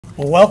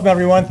Well, welcome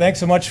everyone.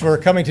 Thanks so much for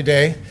coming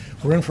today.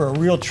 We're in for a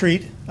real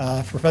treat.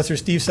 Professor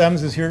Steve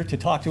Semes is here to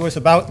talk to us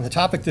about, and the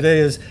topic today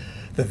is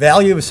the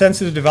value of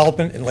sensitive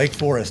development in Lake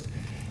Forest.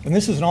 And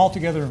this is an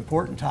altogether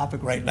important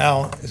topic right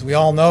now. As we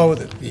all know,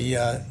 that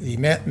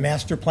the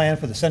master plan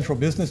for the Central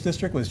Business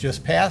District was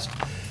just passed.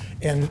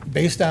 And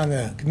based on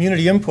the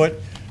community input,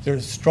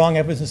 there's strong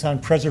emphasis on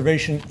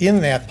preservation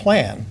in that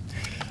plan.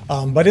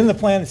 But in the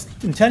plan, it's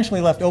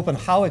intentionally left open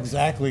how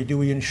exactly do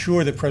we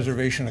ensure that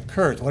preservation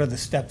occurs? What are the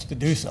steps to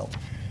do so?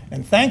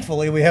 And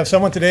thankfully, we have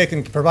someone today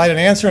who can provide an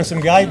answer and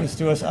some guidance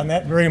to us on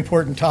that very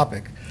important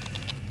topic.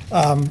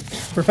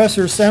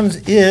 Professor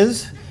Semes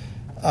is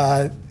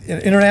an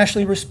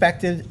internationally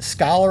respected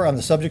scholar on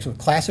the subjects of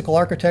classical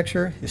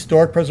architecture,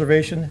 historic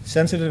preservation,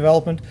 sensitive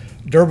development,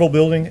 durable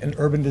building, and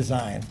urban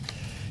design.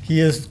 He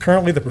is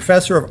currently the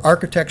professor of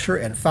architecture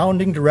and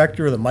founding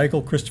director of the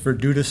Michael Christopher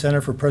Duda Center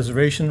for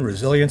Preservation,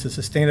 Resilience, and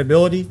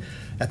Sustainability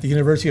at the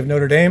University of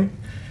Notre Dame.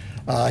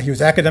 He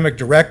was academic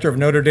director of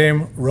Notre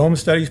Dame Rome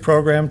Studies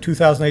Program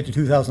 2008 to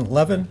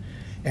 2011,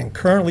 and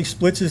currently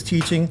splits his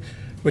teaching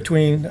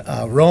between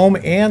Rome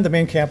and the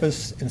main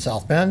campus in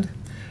South Bend.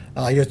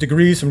 He has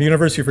degrees from the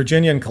University of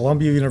Virginia and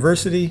Columbia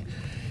University,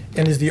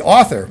 and is the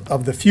author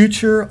of The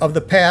Future of the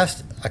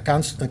Past, a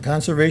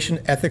Conservation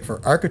Ethic for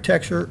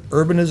Architecture,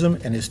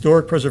 Urbanism, and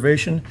Historic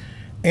Preservation,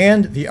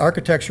 and The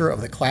Architecture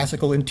of the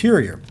Classical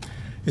Interior.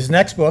 His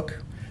next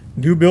book,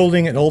 New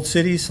Building in Old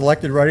Cities,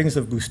 Selected Writings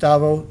of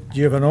Gustavo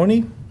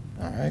Giovannoni,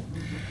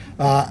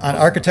 on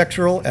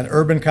architectural and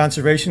urban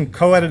conservation,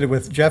 co-edited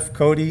with Jeff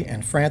Cody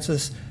and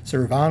Francis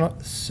Ceravo,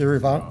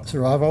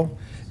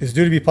 is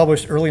due to be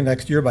published early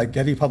next year by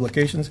Getty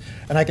Publications.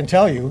 And I can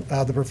tell you,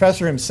 the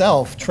professor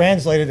himself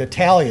translated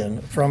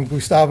Italian from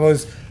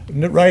Gustavo's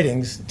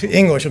writings to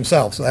English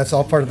himself, so that's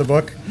all part of the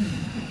book.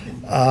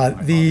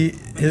 He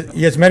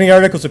has many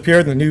articles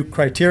appeared in the New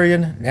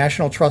Criterion,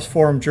 National Trust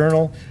Forum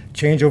Journal,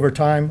 Change Over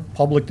Time,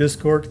 Public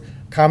Discourse,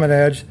 Common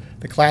Edge,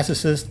 The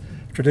Classicist,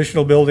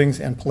 Traditional Buildings,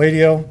 and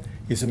Palladio.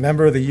 He's a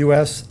member of the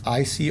U.S.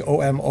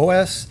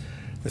 ICOMOS,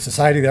 the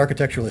Society of the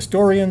Architectural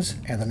Historians,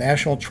 and the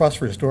National Trust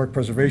for Historic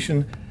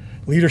Preservation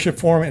Leadership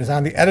Forum, and is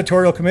on the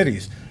editorial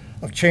committees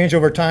of Change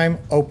Over Time,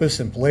 Opus,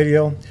 and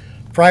Palladio.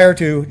 Prior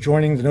to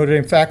joining the Notre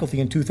Dame faculty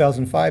in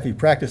 2005, he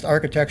practiced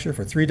architecture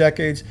for 3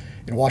 decades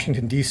in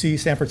Washington, D.C.,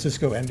 San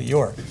Francisco, and New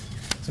York.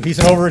 So he's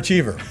an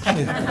overachiever,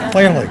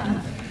 plainly.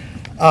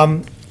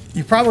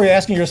 You're probably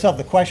asking yourself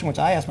the question, which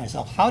I ask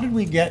myself, how did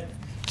we get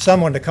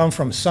someone to come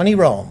from sunny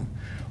Rome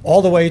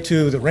all the way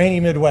to the rainy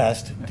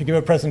Midwest to give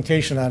a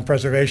presentation on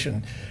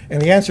preservation?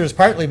 And the answer is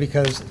partly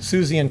because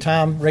Susie and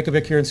Tom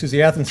Reykjavik here and Susie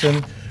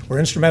Athenson were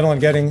instrumental in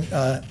getting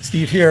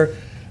Steve here,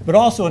 but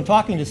also in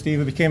talking to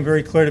Steve, it became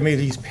very clear to me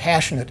that he's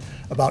passionate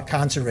about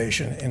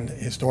conservation and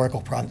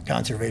historical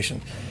conservation.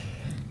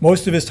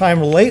 Most of his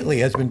time lately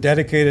has been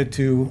dedicated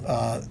to,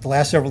 the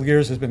last several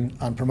years has been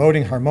on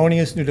promoting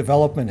harmonious new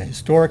development in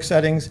historic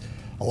settings,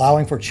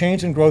 allowing for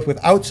change and growth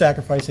without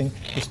sacrificing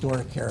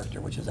historic character,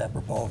 which is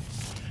apropos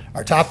of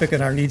our topic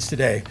and our needs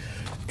today.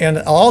 And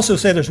I'll also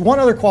say there's one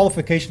other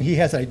qualification he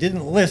has that I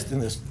didn't list in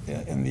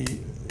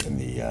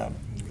the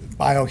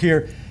bio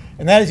here,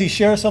 and that is he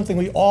shares something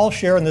we all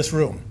share in this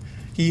room.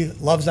 He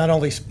loves not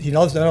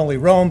only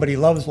Rome, but he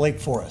loves Lake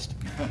Forest.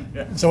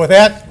 Yeah. So with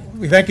that,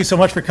 we thank you so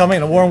much for coming,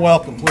 and a warm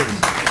welcome, please.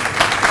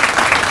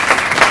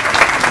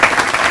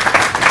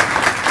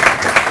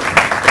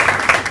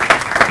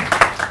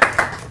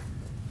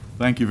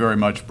 Thank you very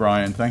much,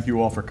 Brian. Thank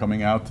you all for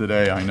coming out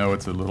today. I know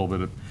it's a little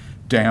bit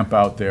damp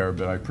out there,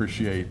 but I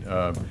appreciate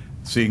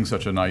seeing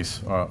such a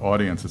nice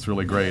audience. It's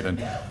really great.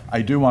 And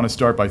I do want to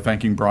start by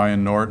thanking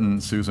Brian Norton,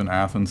 Susan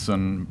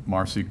Athenson,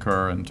 Marcy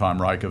Kerr, and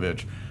Tom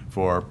Reykjavik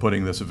for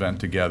putting this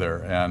event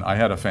together. And I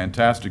had a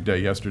fantastic day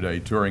yesterday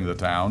touring the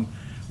town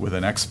with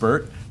an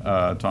expert,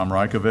 Tom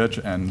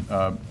Reykjavik, and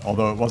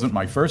although it wasn't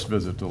my first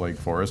visit to Lake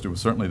Forest, it was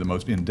certainly the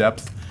most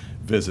in-depth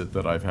visit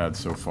that I've had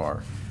so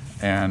far.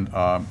 And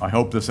I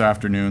hope this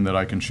afternoon that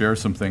I can share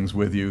some things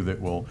with you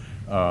that will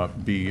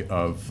be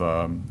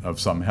of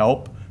some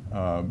help,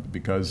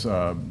 because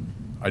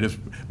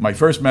my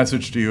first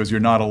message to you is you're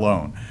not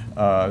alone.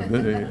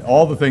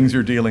 All the things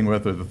you're dealing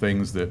with are the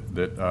things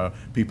that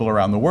people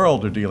around the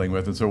world are dealing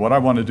with. And so what I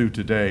want to do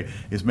today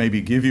is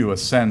maybe give you a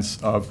sense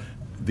of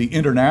the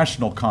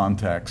international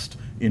context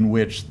in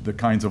which the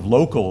kinds of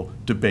local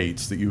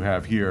debates that you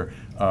have here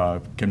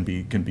can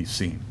be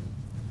seen.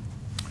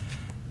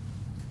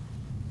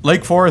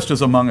 Lake Forest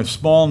is among a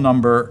small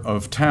number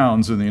of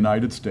towns in the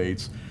United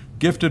States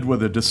gifted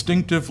with a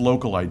distinctive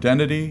local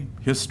identity,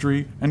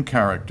 history, and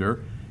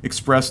character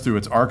expressed through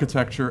its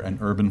architecture and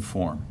urban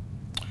form.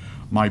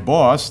 My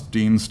boss,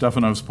 Dean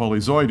Stefanos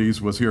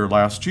Polyzoides, was here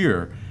last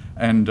year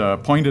and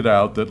pointed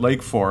out that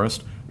Lake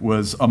Forest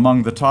was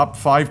among the top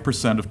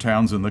 5% of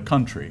towns in the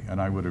country,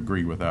 and I would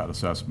agree with that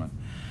assessment.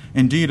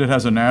 Indeed, it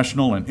has a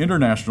national and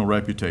international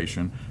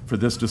reputation for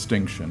this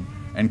distinction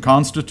and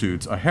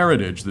constitutes a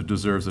heritage that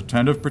deserves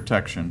attentive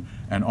protection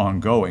and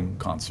ongoing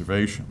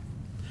conservation.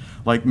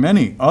 Like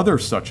many other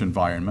such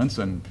environments,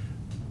 and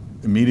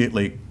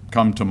immediately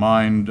Come to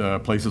mind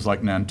places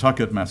like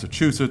Nantucket,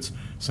 Massachusetts,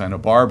 Santa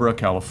Barbara,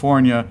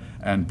 California,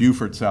 and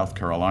Beaufort, South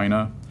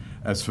Carolina,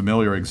 as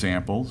familiar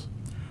examples.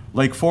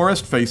 Lake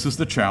Forest faces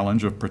the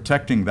challenge of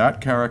protecting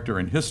that character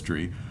and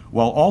history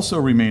while also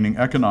remaining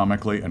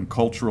economically and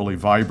culturally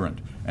vibrant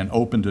and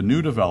open to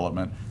new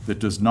development that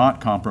does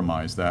not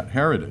compromise that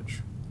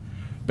heritage.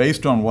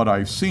 Based on what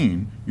I've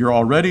seen, you're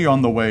already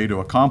on the way to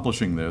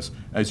accomplishing this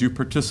as you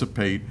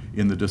participate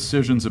in the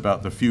decisions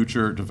about the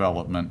future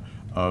development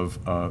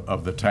of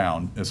the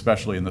town,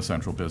 especially in the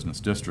Central Business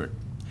District.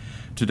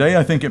 Today,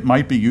 I think it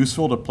might be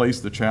useful to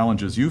place the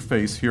challenges you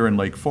face here in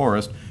Lake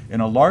Forest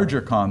in a larger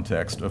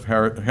context of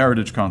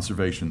heritage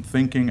conservation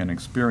thinking and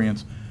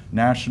experience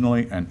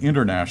nationally and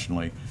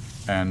internationally.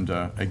 And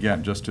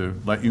again, just to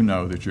let you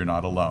know that you're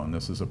not alone.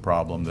 This is a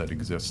problem that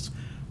exists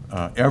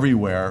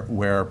everywhere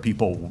where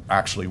people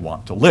actually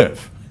want to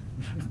live,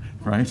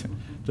 right?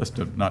 Just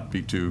to not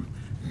be too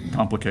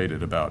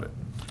complicated about it.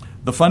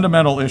 The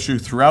fundamental issue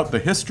throughout the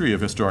history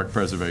of historic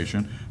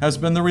preservation has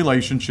been the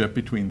relationship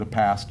between the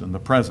past and the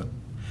present,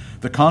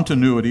 the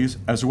continuities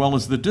as well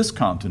as the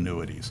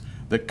discontinuities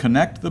that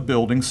connect the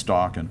building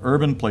stock and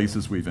urban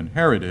places we've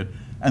inherited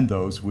and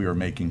those we are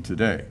making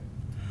today.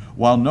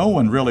 While no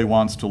one really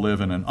wants to live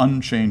in an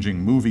unchanging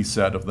movie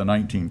set of the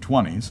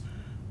 1920s,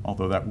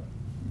 although that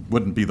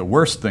wouldn't be the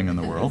worst thing in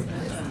the world,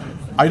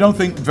 I don't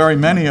think very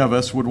many of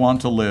us would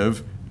want to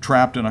live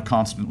trapped in a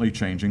constantly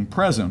changing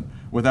present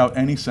without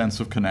any sense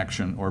of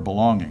connection or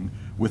belonging,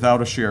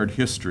 without a shared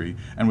history,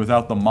 and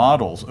without the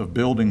models of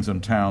buildings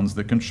and towns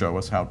that can show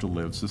us how to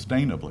live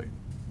sustainably.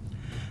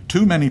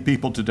 Too many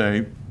people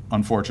today,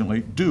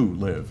 unfortunately, do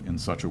live in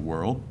such a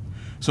world.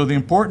 So the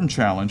important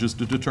challenge is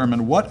to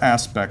determine what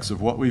aspects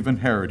of what we've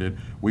inherited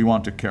we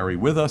want to carry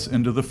with us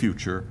into the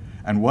future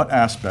and what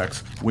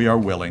aspects we are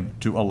willing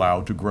to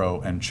allow to grow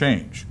and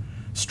change,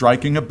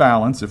 striking a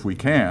balance, if we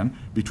can,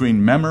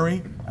 between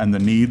memory and the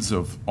needs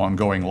of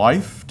ongoing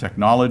life,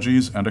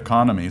 technologies, and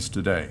economies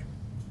today.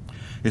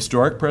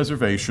 Historic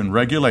preservation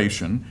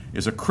regulation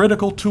is a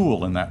critical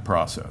tool in that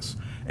process,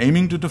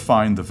 aiming to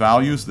define the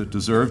values that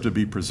deserve to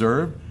be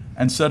preserved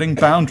and setting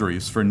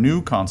boundaries for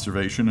new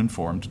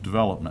conservation-informed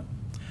development,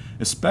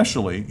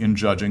 especially in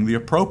judging the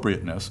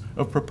appropriateness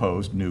of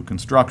proposed new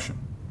construction.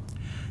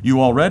 You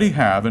already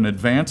have an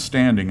advanced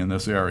standing in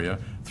this area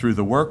through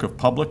the work of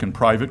public and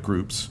private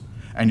groups,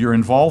 and your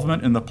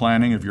involvement in the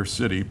planning of your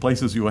city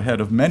places you ahead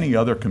of many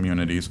other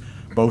communities,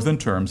 both in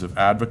terms of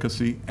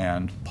advocacy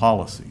and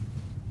policy.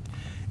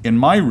 In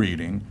my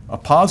reading, a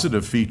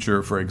positive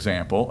feature, for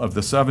example, of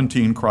the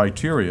 17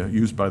 criteria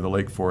used by the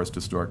Lake Forest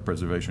Historic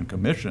Preservation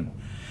Commission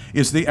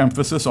is the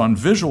emphasis on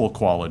visual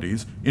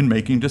qualities in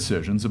making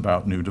decisions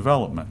about new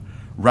development,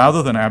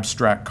 rather than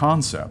abstract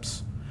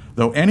concepts,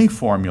 though any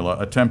formula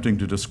attempting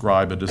to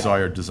describe a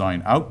desired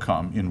design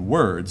outcome in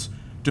words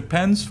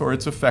depends for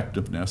its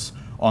effectiveness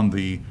on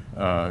the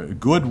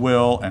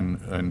goodwill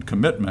and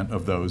commitment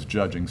of those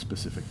judging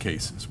specific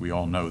cases. We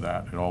all know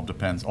that. It all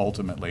depends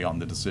ultimately on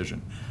the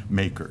decision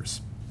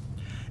makers.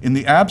 In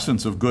the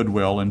absence of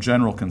goodwill and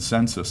general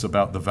consensus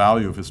about the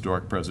value of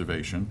historic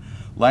preservation,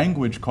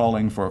 language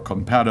calling for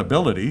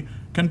compatibility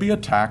can be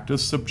attacked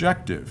as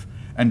subjective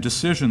and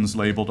decisions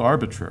labeled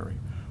arbitrary.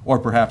 Or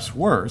perhaps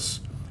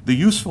worse, the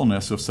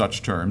usefulness of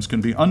such terms can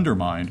be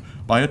undermined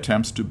by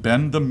attempts to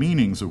bend the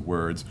meanings of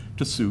words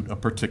to suit a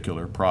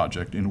particular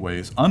project in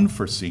ways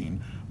unforeseen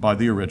by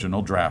the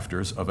original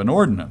drafters of an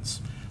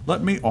ordinance.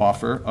 Let me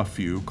offer a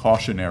few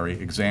cautionary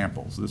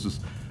examples. This is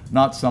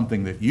not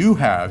something that you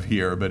have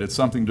here, but it's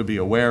something to be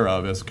aware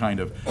of as kind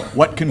of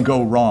what can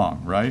go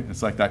wrong, right?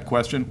 It's like that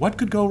question, what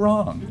could go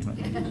wrong?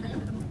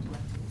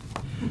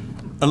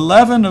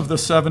 11 of the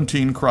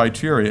 17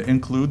 criteria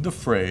include the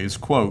phrase,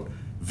 quote,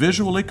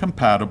 visually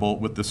compatible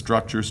with the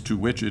structures to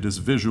which it is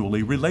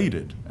visually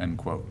related, end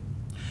quote.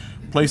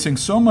 Placing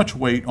so much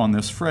weight on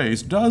this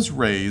phrase does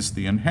raise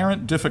the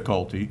inherent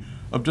difficulty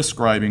of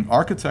describing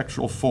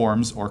architectural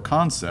forms or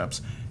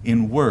concepts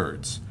in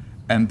words,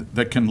 and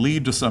that can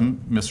lead to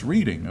some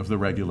misreading of the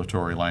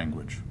regulatory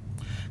language.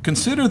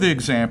 Consider the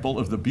example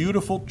of the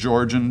beautiful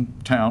Georgian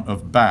town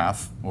of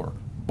Bath, or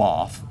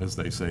Bath, as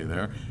they say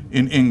there,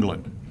 in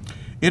England.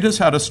 It has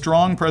had a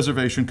strong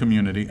preservation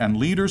community, and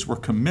leaders were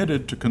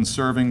committed to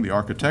conserving the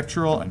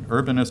architectural and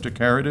urbanistic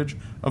heritage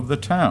of the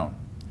town.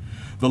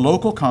 The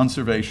local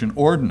conservation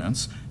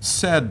ordinance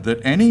said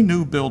that any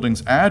new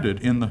buildings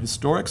added in the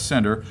historic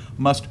center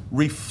must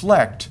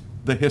reflect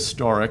the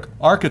historic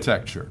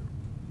architecture.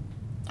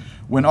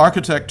 When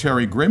architect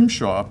Terry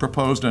Grimshaw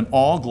proposed an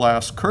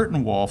all-glass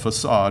curtain wall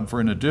facade for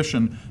an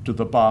addition to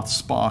the Bath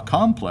Spa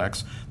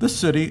complex, the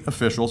city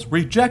officials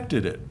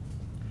rejected it.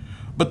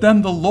 But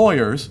then the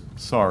lawyers,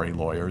 sorry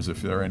lawyers,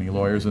 if there are any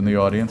lawyers in the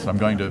audience, I'm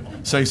going to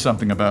say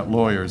something about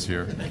lawyers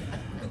here.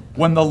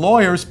 When the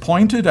lawyers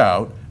pointed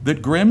out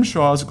that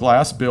Grimshaw's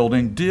glass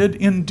building did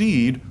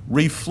indeed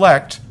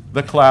reflect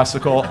the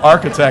classical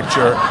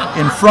architecture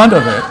in front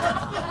of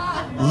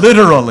it,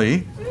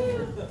 literally,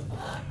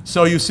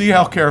 so you see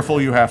how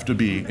careful you have to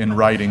be in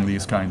writing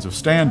these kinds of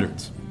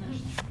standards.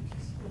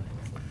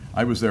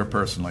 I was there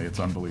personally. It's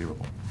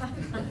unbelievable.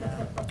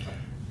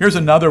 Here's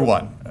another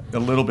one, a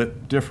little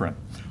bit different.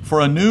 For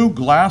a new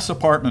glass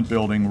apartment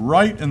building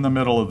right in the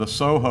middle of the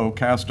Soho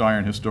cast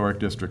iron historic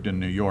district in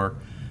New York,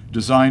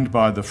 designed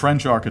by the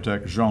French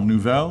architect Jean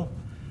Nouvel,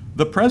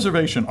 the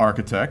preservation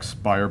architects,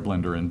 Beyer,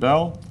 Blinder, and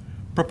Bell,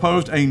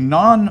 proposed a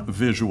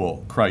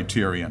non-visual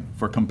criterion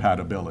for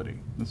compatibility.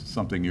 This is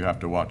something you have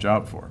to watch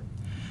out for.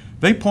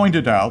 They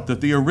pointed out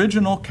that the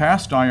original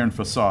cast iron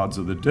facades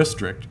of the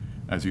district,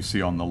 as you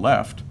see on the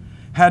left,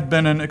 had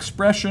been an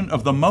expression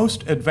of the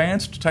most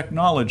advanced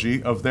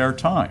technology of their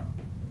time.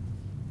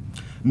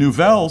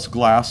 Nouvel's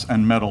glass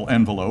and metal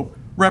envelope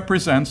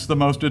represents the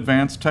most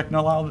advanced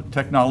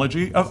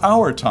technology of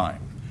our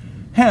time.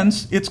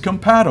 Hence, it's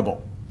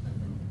compatible.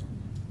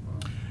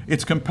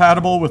 It's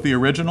compatible with the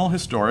original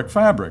historic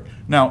fabric.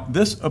 Now,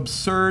 this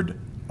absurd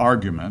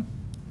argument,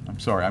 I'm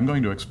sorry, I'm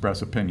going to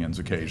express opinions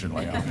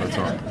occasionally. That's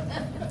all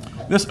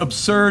right. This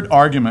absurd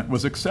argument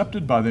was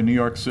accepted by the New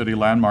York City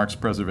Landmarks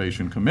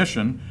Preservation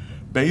Commission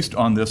based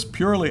on this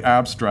purely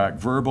abstract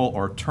verbal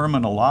or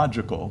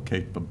terminological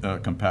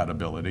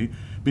compatibility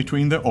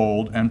between the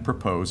old and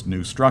proposed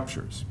new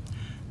structures.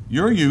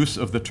 Your use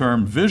of the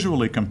term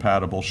visually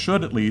compatible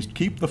should at least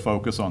keep the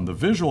focus on the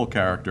visual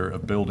character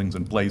of buildings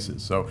and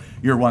places. So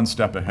you're one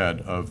step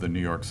ahead of the New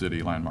York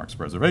City Landmarks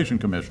Preservation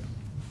Commission.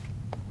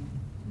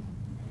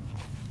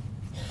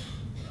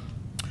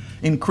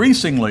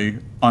 Increasingly,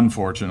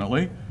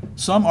 unfortunately,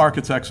 some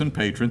architects and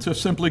patrons have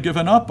simply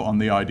given up on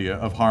the idea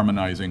of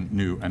harmonizing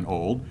new and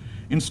old,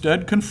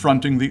 instead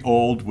confronting the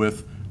old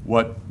with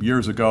what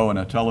years ago in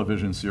a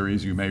television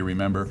series you may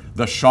remember,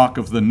 the shock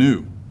of the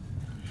new.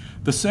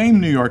 The same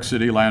New York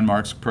City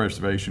Landmarks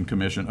Preservation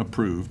Commission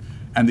approved,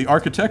 and the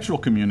architectural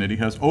community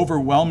has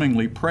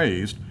overwhelmingly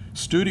praised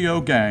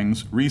Studio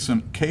Gang's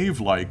recent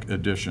cave-like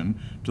addition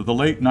to the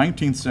late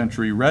 19th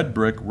century red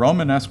brick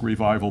Romanesque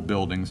revival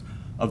buildings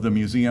of the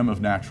Museum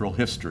of Natural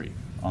History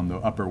on the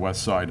Upper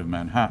West Side of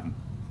Manhattan.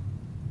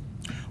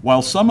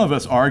 While some of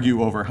us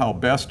argue over how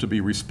best to be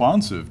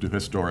responsive to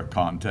historic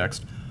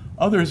context,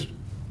 others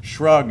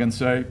shrug and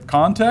say,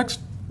 context?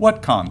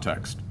 What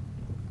context?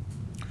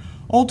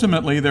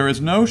 Ultimately, there is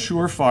no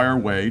surefire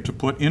way to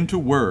put into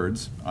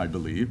words, I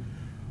believe,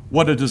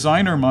 what a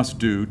designer must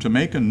do to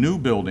make a new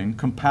building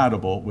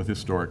compatible with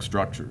historic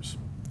structures.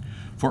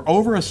 For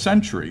over a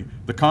century,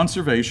 the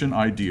conservation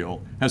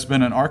ideal has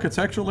been an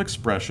architectural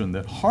expression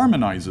that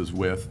harmonizes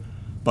with,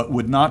 but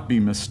would not be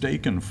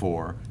mistaken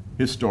for,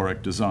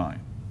 historic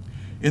design.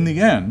 In the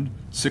end,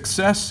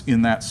 success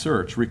in that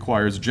search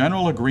requires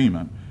general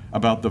agreement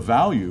about the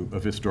value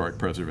of historic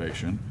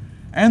preservation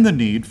and the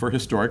need for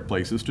historic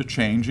places to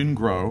change and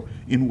grow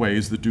in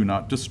ways that do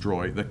not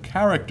destroy the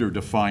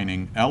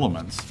character-defining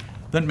elements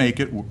that make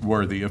it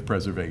worthy of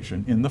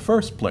preservation in the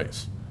first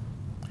place.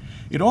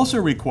 It also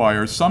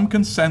requires some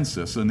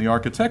consensus in the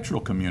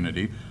architectural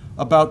community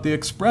about the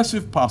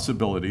expressive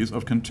possibilities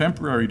of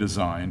contemporary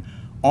design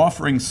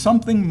offering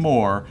something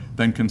more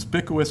than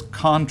conspicuous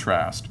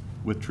contrast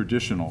with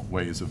traditional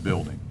ways of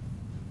building.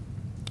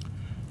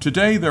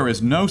 Today, there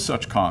is no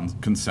such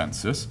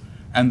consensus,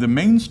 and the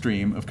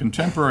mainstream of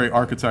contemporary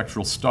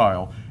architectural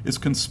style is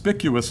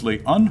conspicuously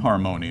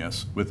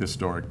unharmonious with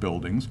historic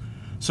buildings,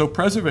 so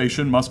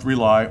preservation must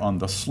rely on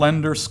the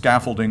slender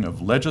scaffolding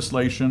of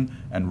legislation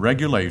and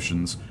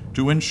regulations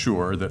to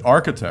ensure that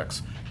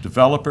architects,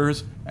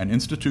 developers, and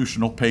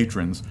institutional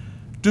patrons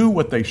do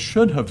what they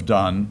should have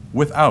done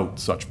without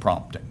such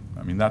prompting.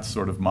 I mean, that's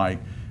sort of my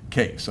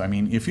case. I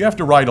mean, if you have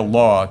to write a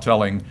law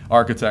telling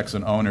architects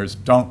and owners,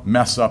 don't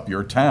mess up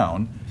your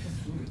town,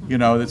 you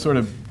know, that sort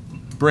of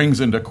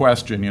brings into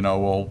question, you know,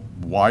 well,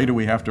 why do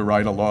we have to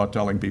write a law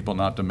telling people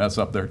not to mess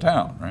up their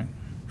town, right?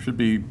 Should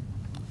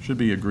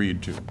be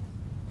agreed to.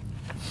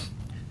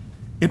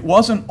 It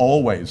wasn't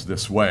always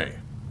this way.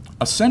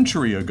 A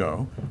century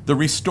ago, the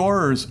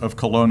restorers of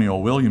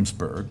colonial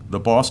Williamsburg, the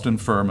Boston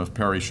firm of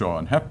Perry, Shaw,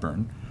 and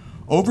Hepburn,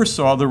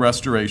 oversaw the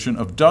restoration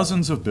of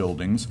dozens of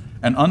buildings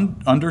and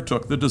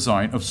undertook the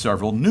design of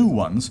several new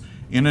ones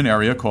in an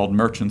area called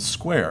Merchant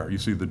Square. You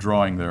see the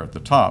drawing there at the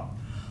top.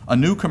 A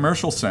new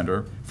commercial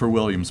center for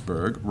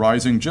Williamsburg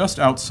rising just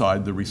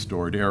outside the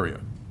restored area.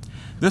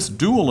 This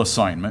dual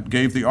assignment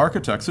gave the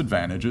architects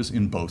advantages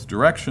in both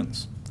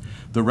directions.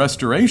 The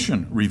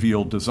restoration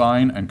revealed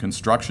design and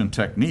construction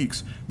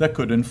techniques that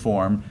could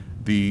inform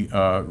the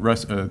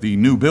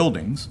new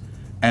buildings,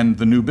 and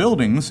the new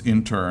buildings,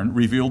 in turn,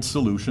 revealed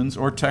solutions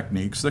or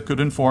techniques that could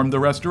inform the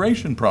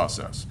restoration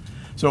process.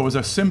 So it was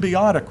a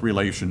symbiotic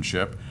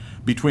relationship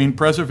between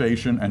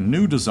preservation and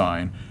new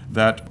design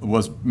that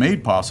was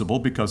made possible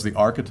because the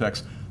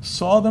architects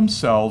saw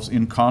themselves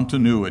in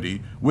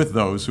continuity with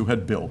those who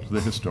had built the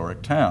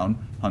historic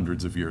town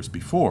hundreds of years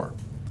before.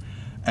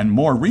 And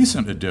more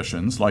recent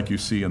additions, like you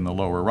see in the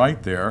lower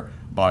right there,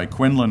 by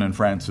Quinlan and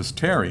Francis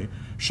Terry,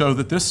 show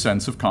that this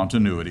sense of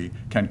continuity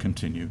can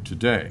continue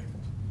today.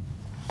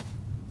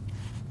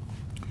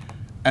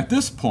 At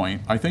this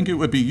point, I think it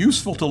would be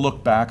useful to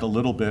look back a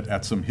little bit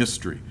at some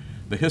history,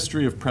 the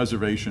history of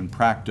preservation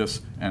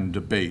practice and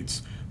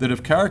debates that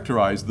have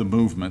characterized the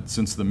movement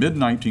since the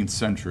mid-19th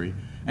century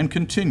and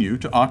continue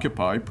to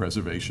occupy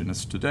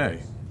preservationists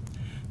today.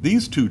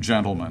 These two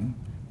gentlemen,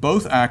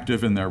 both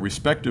active in their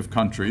respective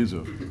countries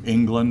of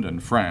England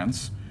and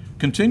France,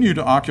 continue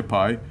to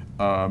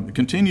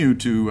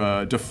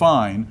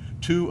define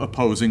two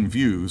opposing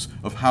views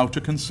of how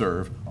to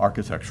conserve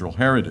architectural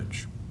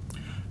heritage.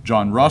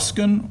 John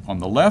Ruskin, on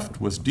the left,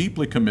 was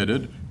deeply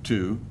committed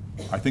to,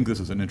 I think this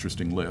is an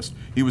interesting list,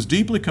 he was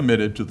deeply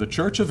committed to the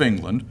Church of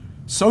England,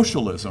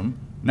 socialism,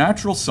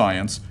 natural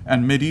science,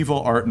 and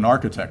medieval art and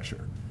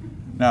architecture.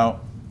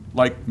 Now,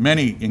 like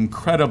many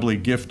incredibly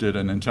gifted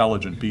and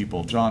intelligent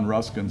people, John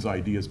Ruskin's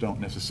ideas don't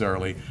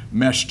necessarily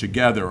mesh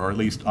together, or at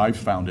least I've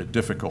found it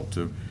difficult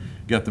to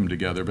get them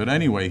together. But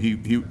anyway,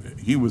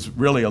 he was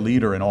really a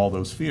leader in all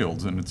those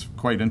fields, and it's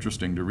quite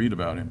interesting to read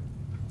about him.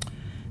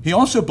 He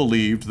also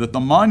believed that the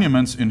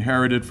monuments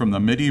inherited from the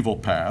medieval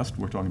past,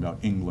 we're talking about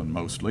England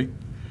mostly,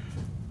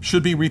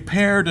 should be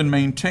repaired and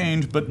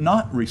maintained but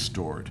not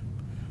restored.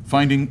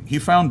 He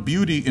found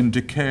beauty in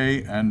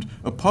decay and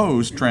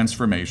opposed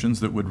transformations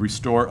that would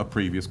restore a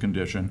previous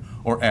condition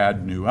or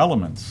add new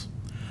elements.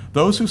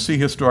 Those who see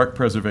historic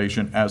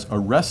preservation as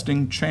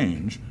arresting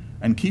change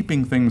and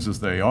keeping things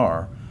as they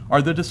are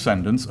the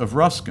descendants of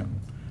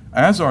Ruskin,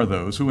 as are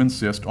those who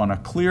insist on a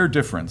clear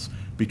difference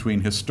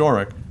between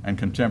historic and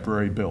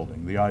contemporary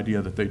building. The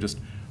idea that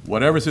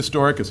whatever's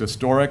historic is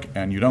historic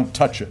and you don't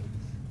touch it.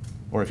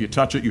 Or if you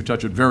touch it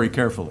very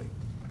carefully,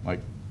 like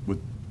with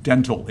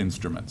dental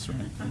instruments.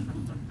 Right?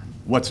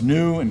 What's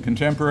new and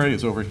contemporary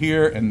is over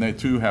here, and they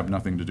two have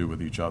nothing to do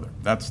with each other.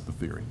 That's the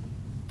theory.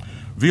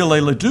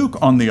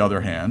 Viollet-le-Duc, on the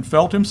other hand,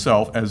 felt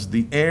himself as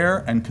the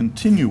heir and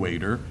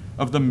continuator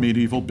of the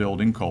medieval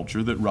building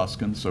culture that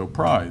Ruskin so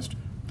prized.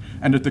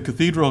 And at the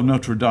Cathedral of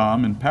Notre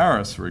Dame in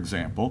Paris, for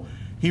example,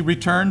 he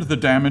returned the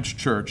damaged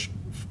church,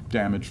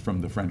 damaged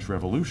from the French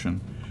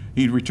Revolution,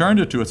 he returned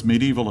it to its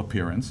medieval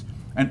appearance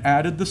and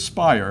added the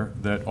spire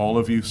that all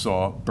of you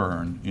saw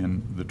burn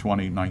in the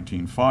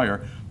 2019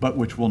 fire, but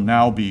which will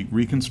now be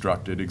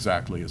reconstructed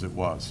exactly as it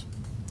was.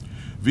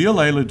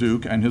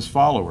 Viollet-le-Duc and his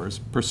followers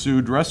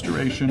pursued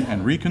restoration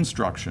and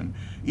reconstruction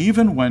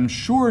even when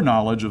sure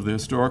knowledge of the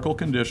historical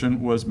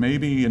condition was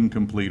maybe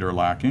incomplete or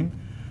lacking,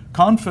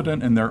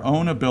 confident in their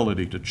own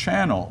ability to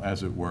channel,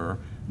 as it were,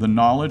 the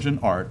knowledge and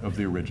art of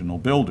the original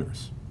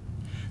builders.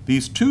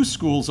 These two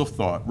schools of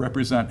thought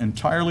represent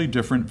entirely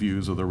different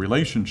views of the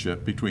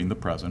relationship between the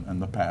present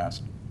and the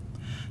past.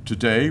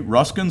 Today,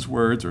 Ruskin's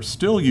words are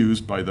still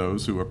used by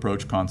those who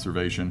approach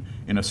conservation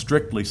in a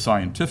strictly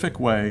scientific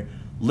way,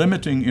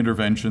 limiting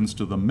interventions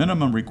to the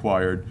minimum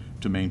required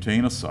to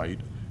maintain a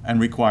site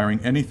and requiring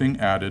anything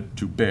added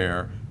to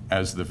bear,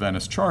 as the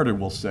Venice Charter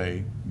will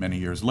say many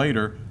years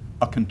later,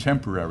 a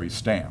contemporary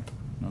stamp.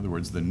 In other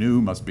words, the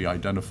new must be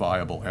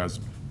identifiable as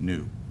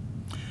new.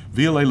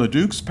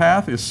 Viollet-le-Duc's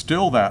path is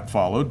still that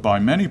followed by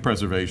many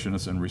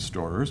preservationists and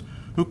restorers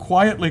who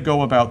quietly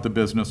go about the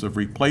business of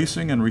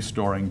replacing and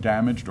restoring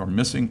damaged or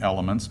missing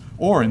elements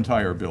or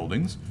entire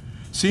buildings,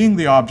 seeing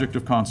the object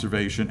of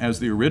conservation as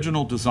the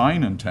original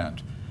design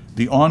intent,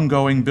 the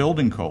ongoing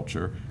building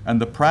culture,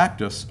 and the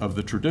practice of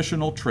the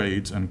traditional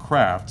trades and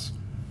crafts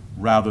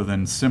rather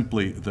than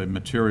simply the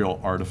material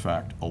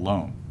artifact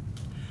alone.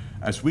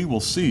 As we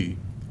will see,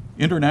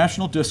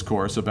 international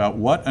discourse about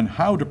what and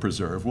how to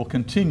preserve will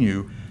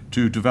continue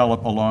to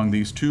develop along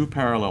these two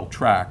parallel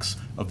tracks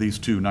of these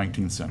two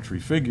 19th century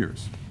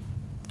figures.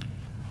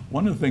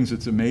 One of the things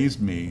that's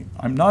amazed me,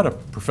 I'm not a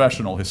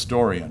professional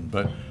historian,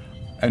 but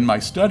in my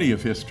study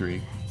of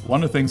history,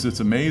 one of the things that's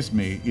amazed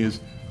me is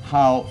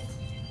how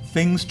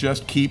things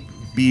just keep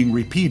being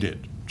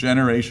repeated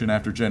generation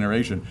after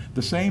generation.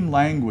 The same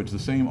language, the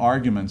same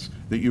arguments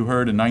that you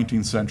heard in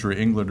 19th century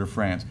England or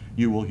France,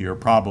 you will hear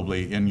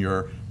probably in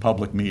your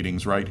public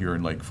meetings right here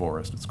in Lake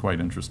Forest. It's quite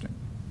interesting.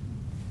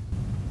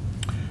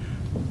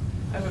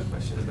 I have a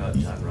question about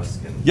John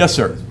Ruskin. Yes,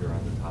 sir. As we're on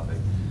the topic.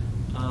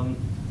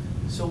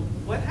 So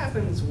what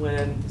happens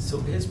when, so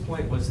his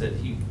point was that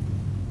he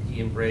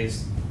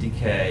embraced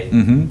decay.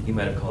 Mm-hmm. He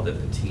might have called it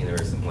patina or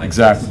something like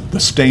that. Exactly. The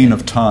stain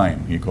of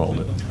time, he called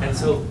it. And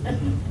so,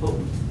 but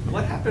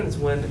what happens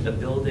when a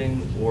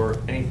building or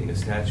anything, a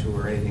statue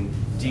or anything,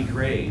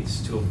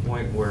 degrades to a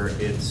point where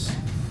it's,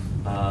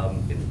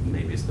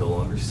 maybe it's no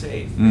longer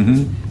safe?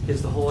 Mm-hmm.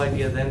 Is the whole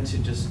idea then to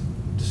just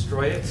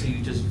destroy it? So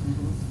you just...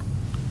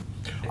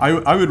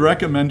 I would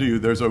recommend to you,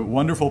 there's a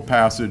wonderful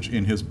passage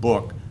in his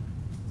book,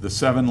 The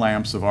Seven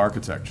Lamps of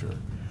Architecture.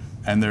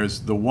 And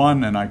there's the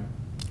one, and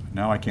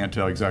now I can't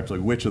tell exactly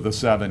which of the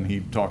seven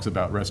he talks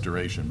about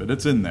restoration, but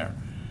it's in there.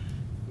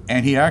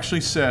 And he actually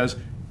says,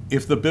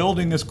 if the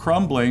building is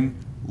crumbling,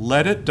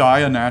 let it die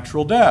a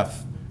natural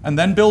death, and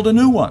then build a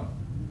new one.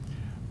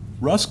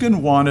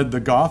 Ruskin wanted the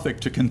Gothic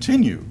to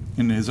continue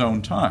in his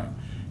own time.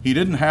 He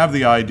didn't have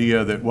the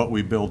idea that what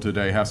we build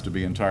today has to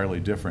be entirely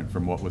different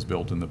from what was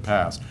built in the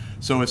past.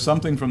 So if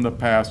something from the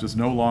past is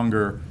no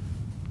longer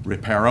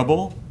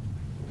repairable,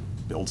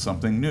 build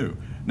something new.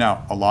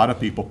 Now, a lot of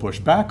people push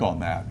back on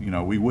that. You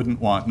know, we wouldn't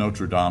want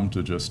Notre Dame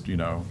to just, you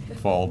know,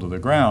 fall to the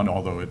ground,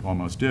 although it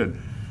almost did.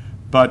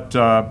 But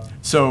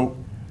so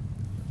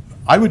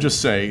I would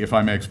just say, if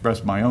I may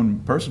express my own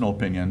personal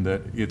opinion,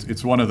 that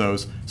it's one of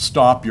those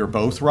stop, you're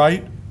both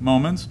right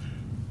moments.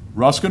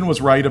 Ruskin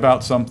was right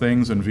about some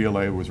things and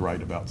Violet was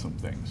right about some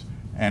things.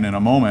 And in a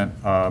moment,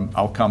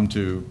 I'll come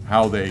to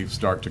how they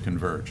start to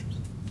converge.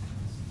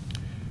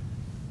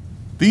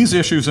 These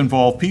issues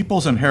involve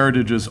peoples and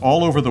heritages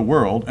all over the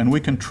world, and we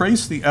can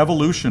trace the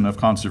evolution of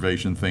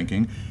conservation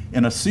thinking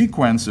in a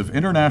sequence of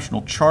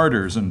international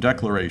charters and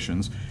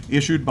declarations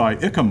issued by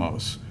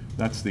ICOMOS.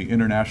 That's the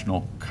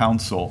International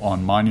Council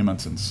on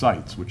Monuments and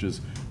Sites, which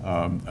is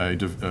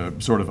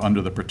sort of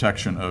under the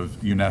protection of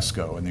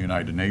UNESCO and the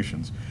United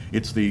Nations.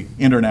 It's the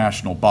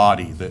international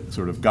body that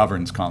sort of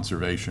governs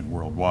conservation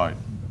worldwide.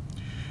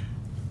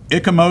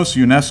 ICOMOS,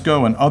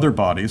 UNESCO, and other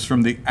bodies,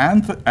 from the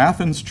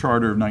Athens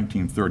Charter of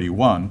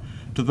 1931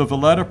 to the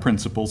Valletta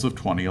Principles of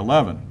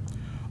 2011.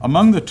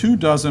 Among the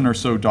 24 or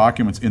so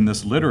documents in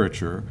this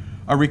literature,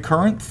 a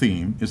recurrent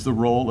theme is the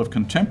role of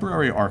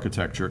contemporary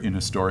architecture in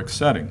historic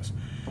settings.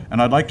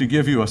 And I'd like to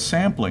give you a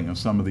sampling of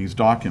some of these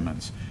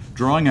documents,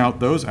 drawing out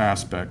those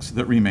aspects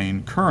that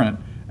remain current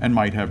and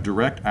might have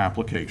direct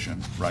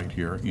application right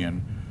here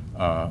in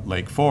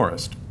Lake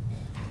Forest.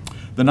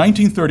 The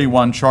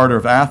 1931 Charter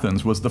of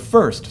Athens was the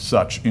first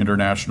such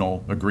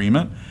international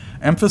agreement,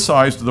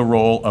 emphasized the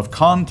role of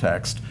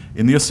context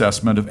in the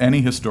assessment of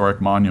any historic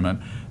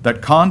monument,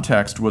 that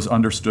context was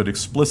understood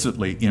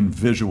explicitly in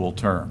visual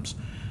terms.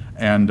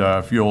 And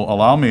if you'll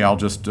allow me, I'll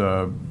just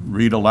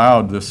read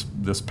aloud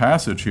this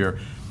passage here.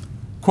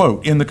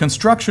 Quote, "In the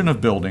construction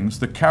of buildings,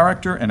 the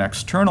character and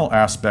external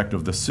aspect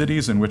of the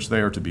cities in which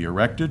they are to be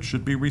erected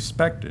should be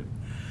respected,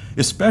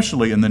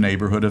 especially in the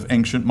neighborhood of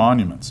ancient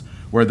monuments,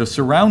 where the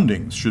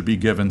surroundings should be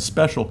given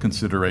special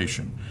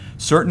consideration.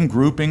 Certain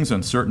groupings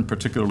and certain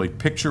particularly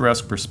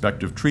picturesque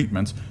perspective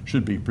treatments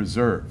should be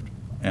preserved."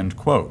 End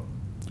quote.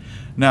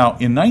 Now,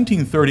 in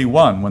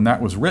 1931, when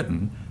that was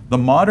written, the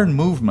modern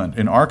movement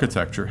in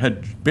architecture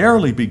had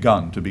barely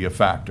begun to be a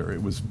factor.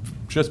 It was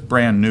just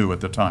brand new at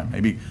the time,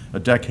 maybe a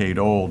decade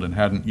old, and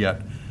hadn't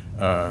yet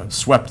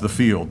swept the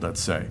field, let's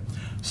say.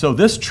 So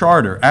this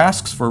charter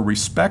asks for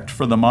respect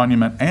for the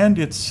monument and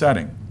its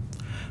setting.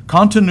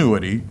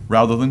 Continuity,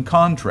 rather than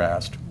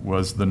contrast,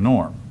 was the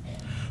norm.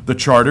 The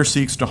charter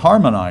seeks to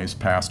harmonize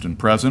past and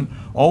present,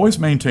 always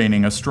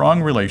maintaining a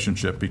strong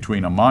relationship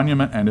between a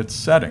monument and its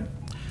setting.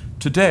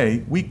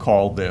 Today, we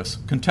call this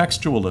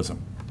contextualism.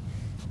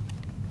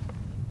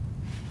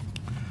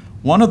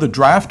 One of the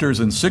drafters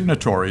and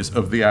signatories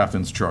of the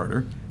Athens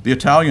Charter, the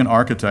Italian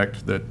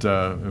architect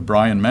that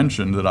Brian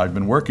mentioned that I've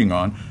been working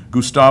on,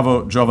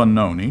 Gustavo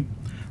Giovannoni,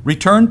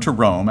 returned to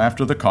Rome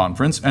after the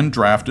conference and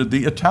drafted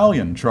the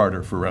Italian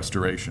Charter for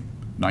Restoration,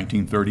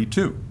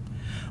 1932.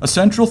 A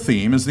central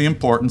theme is the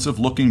importance of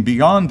looking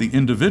beyond the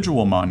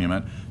individual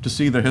monument to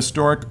see the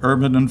historic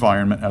urban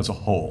environment as a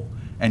whole.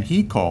 And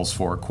he calls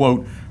for,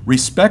 quote,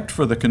 "respect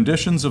for the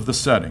conditions of the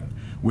setting,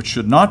 which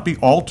should not be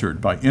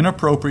altered by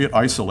inappropriate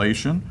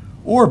isolation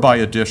or by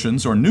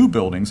additions or new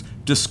buildings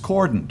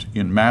discordant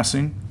in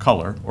massing,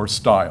 color, or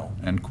style,"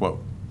 end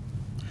quote.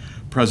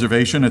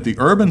 Preservation at the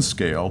urban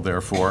scale,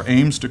 therefore,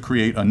 aims to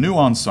create a new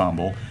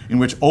ensemble in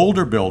which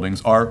older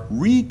buildings are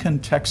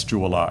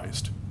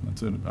recontextualized.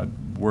 That's a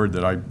word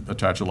that I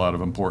attach a lot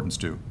of importance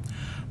to.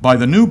 By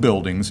the new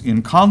buildings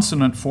in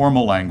consonant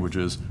formal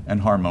languages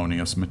and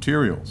harmonious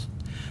materials.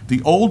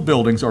 The old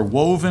buildings are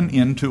woven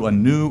into a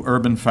new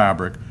urban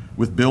fabric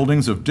with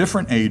buildings of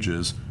different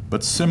ages,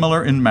 but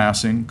similar in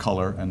massing,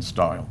 color, and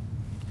style.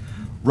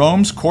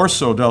 Rome's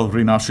Corso del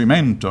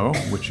Rinascimento,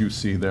 which you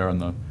see there in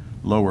the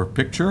lower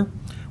picture,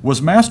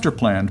 was master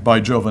planned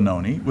by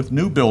Giovannoni with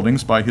new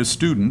buildings by his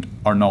student,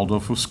 Arnaldo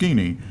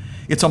Fuschini.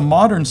 It's a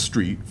modern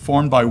street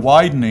formed by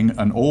widening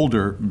an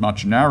older,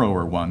 much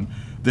narrower one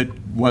that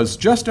was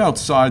just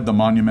outside the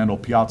monumental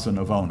Piazza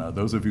Navona.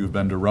 Those of you who've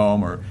been to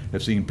Rome or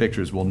have seen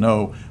pictures will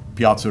know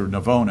Piazza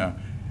Navona.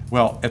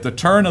 Well, at the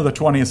turn of the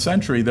 20th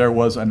century, there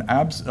was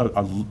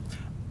a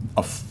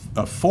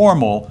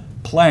formal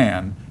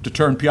plan to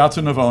turn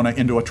Piazza Navona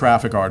into a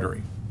traffic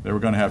artery. They were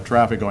going to have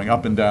traffic going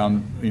up and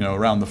down,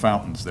 around the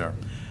fountains there.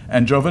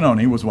 And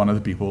Giovannoni was one of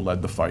the people who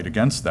led the fight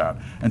against that.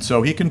 And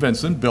so he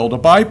convinced them to build a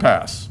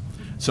bypass.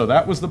 So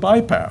that was the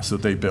bypass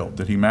that they built,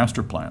 that he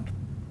master planned.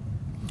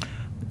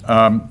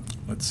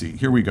 Let's see,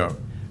 here we go.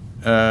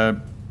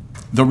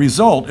 The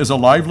result is a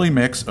lively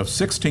mix of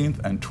 16th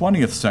and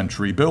 20th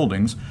century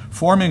buildings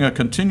forming a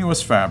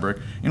continuous fabric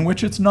in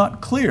which it's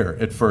not clear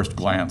at first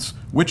glance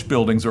which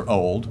buildings are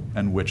old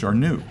and which are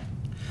new.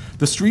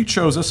 The street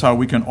shows us how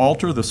we can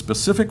alter the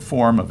specific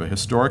form of a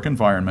historic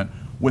environment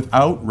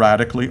without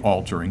radically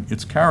altering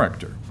its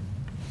character.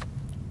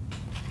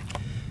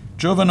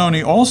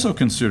 Giovannoni also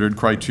considered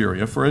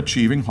criteria for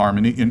achieving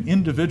harmony in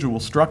individual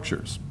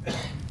structures.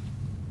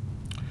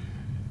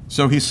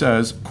 So he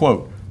says,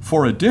 quote,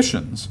 "For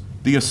additions,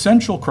 the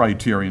essential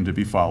criterion to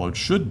be followed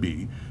should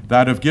be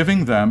that of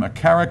giving them a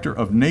character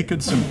of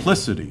naked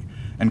simplicity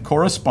and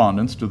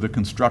correspondence to the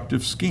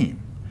constructive scheme,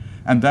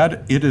 and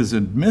that it is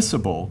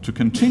admissible to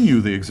continue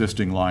the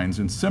existing lines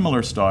in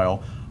similar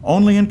style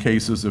only in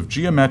cases of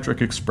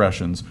geometric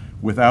expressions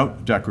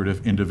without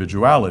decorative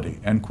individuality,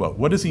 end quote.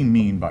 What does he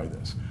mean by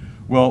this?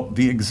 Well,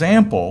 the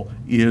example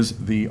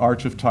is the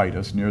Arch of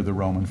Titus near the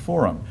Roman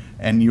Forum.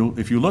 And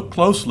if you look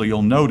closely,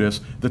 you'll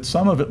notice that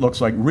some of it looks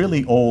like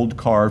really old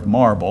carved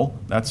marble.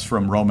 That's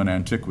from Roman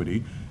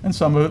antiquity. And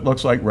some of it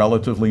looks like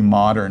relatively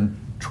modern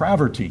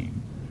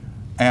travertine.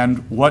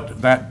 And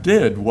what that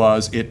did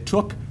was it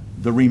took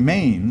the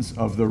remains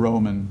of the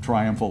Roman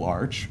triumphal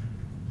arch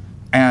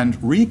and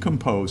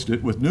recomposed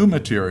it with new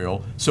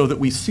material so that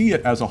we see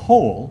it as a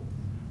whole,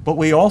 but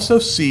we also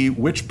see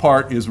which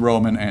part is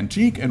Roman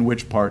antique and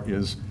which part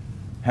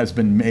has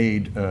been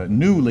made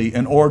newly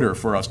in order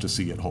for us to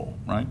see it whole,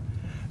 right?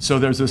 So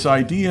there's this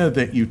idea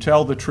that you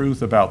tell the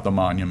truth about the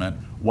monument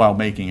while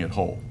making it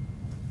whole.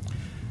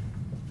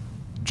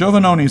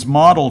 Giovannoni's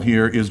model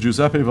here is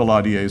Giuseppe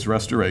Valladier's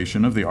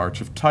restoration of the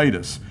Arch of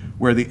Titus,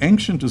 where the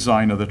ancient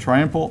design of the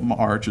triumphal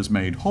arch is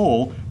made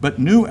whole, but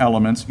new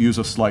elements use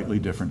a slightly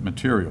different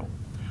material.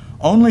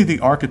 Only the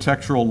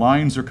architectural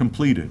lines are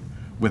completed,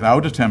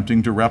 without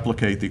attempting to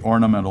replicate the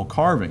ornamental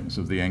carvings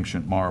of the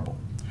ancient marble.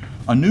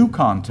 A new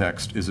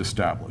context is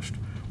established,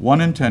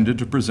 one intended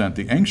to present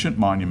the ancient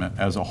monument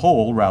as a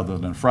whole rather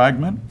than a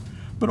fragment,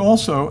 but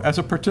also as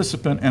a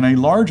participant in a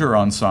larger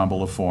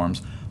ensemble of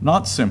forms,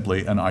 not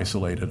simply an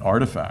isolated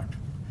artifact.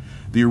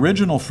 The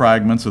original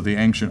fragments of the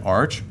ancient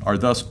arch are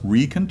thus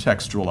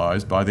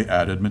recontextualized by the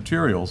added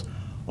materials,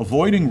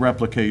 avoiding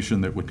replication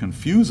that would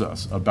confuse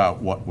us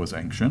about what was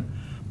ancient,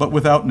 but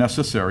without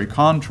necessary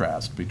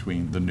contrast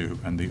between the new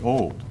and the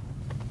old.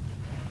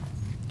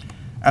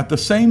 At the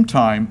same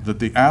time that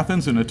the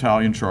Athens and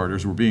Italian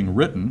charters were being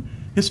written,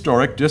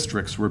 historic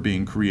districts were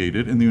being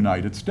created in the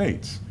United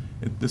States.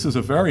 This is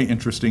a very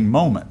interesting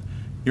moment.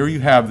 Here you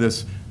have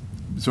this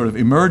sort of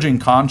emerging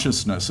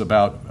consciousness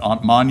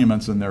about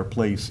monuments and their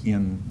place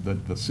in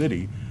the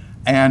city,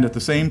 and at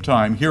the same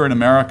time, here in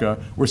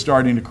America, we're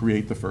starting to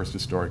create the first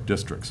historic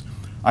districts.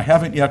 I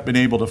haven't yet been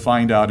able to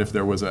find out if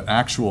there was an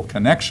actual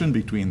connection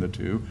between the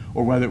two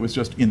or whether it was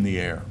just in the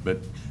air, but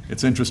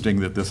it's interesting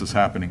that this is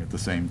happening at the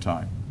same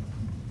time.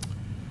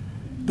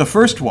 The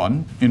first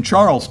one, in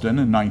Charleston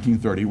in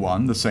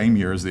 1931, the same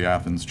year as the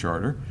Athens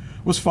Charter,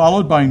 was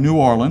followed by New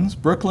Orleans,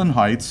 Brooklyn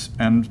Heights,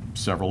 and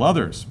several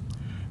others.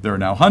 There are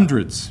now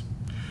hundreds.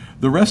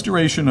 The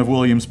restoration of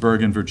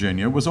Williamsburg in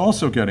Virginia was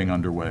also getting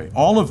underway,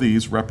 all of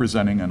these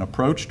representing an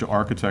approach to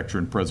architecture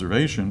and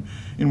preservation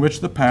in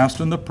which the past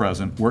and the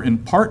present were in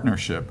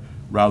partnership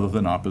rather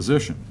than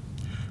opposition.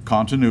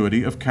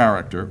 Continuity of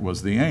character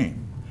was the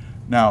aim.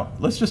 Now,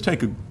 let's just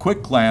take a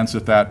quick glance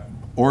at that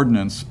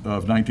ordinance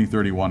of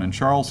 1931 in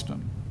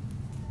Charleston.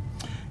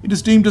 It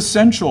is deemed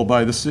essential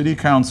by the City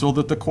Council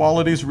that the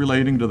qualities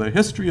relating to the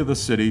history of the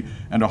city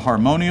and a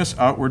harmonious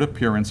outward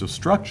appearance of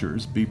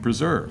structures be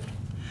preserved.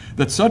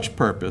 That such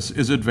purpose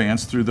is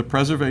advanced through the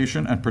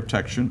preservation and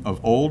protection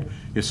of old,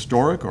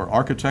 historic, or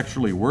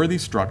architecturally worthy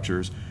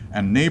structures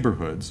and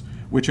neighborhoods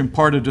which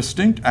impart a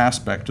distinct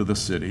aspect to the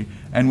city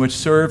and which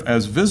serve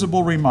as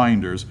visible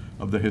reminders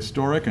of the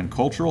historic and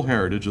cultural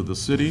heritage of the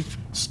city,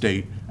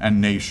 state,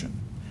 and nation.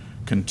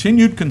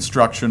 Continued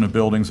construction of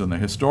buildings in the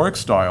historic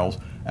styles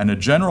and a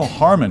general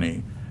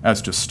harmony as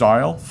to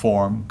style,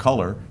 form,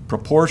 color,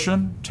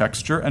 proportion,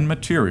 texture, and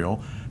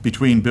material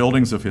between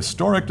buildings of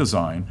historic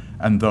design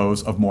and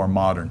those of more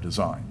modern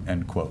design,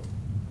 end quote.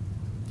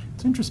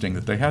 It's interesting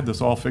that they had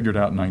this all figured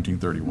out in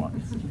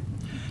 1931.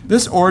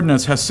 This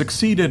ordinance has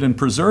succeeded in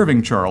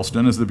preserving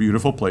Charleston as the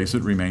beautiful place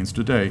it remains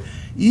today,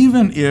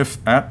 even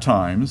if at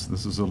times,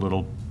 this is a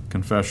little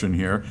confession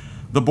here,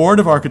 the Board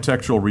of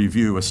Architectural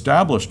Review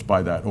established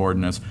by that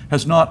ordinance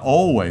has not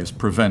always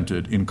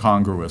prevented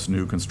incongruous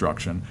new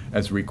construction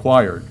as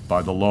required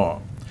by the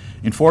law.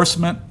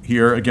 Enforcement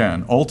here,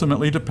 again,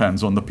 ultimately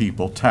depends on the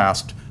people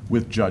tasked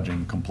with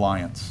judging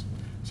compliance.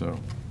 So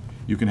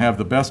you can have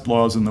the best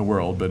laws in the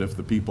world, but if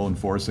the people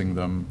enforcing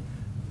them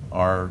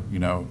are,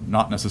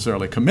 not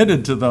necessarily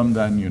committed to them,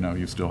 then,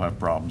 you still have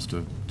problems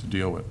to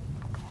deal with.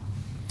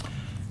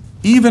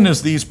 Even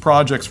as these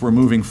projects were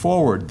moving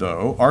forward,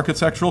 though,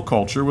 architectural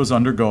culture was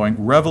undergoing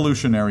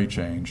revolutionary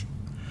change.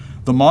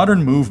 The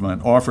modern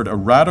movement offered a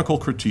radical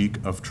critique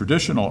of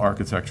traditional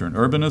architecture and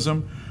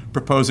urbanism,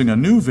 proposing a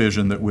new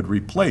vision that would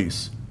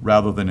replace,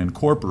 rather than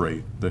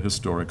incorporate, the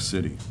historic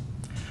city.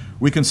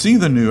 We can see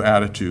the new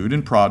attitude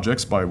in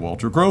projects by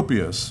Walter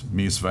Gropius,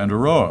 Mies van der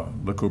Rohe,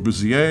 Le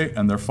Corbusier,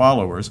 and their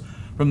followers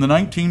from the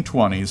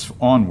 1920s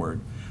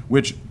onward,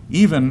 which,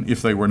 even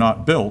if they were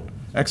not built,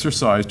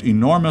 exercised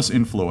enormous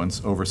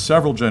influence over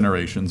several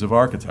generations of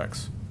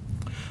architects.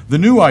 The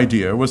new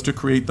idea was to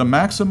create the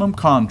maximum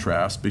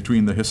contrast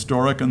between the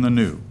historic and the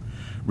new,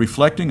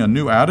 reflecting a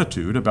new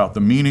attitude about the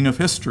meaning of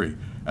history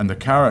and the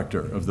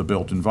character of the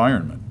built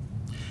environment.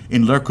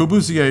 In Le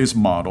Corbusier's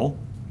model,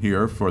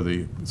 here for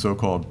the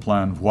so-called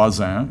Plan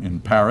Voisin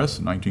in Paris,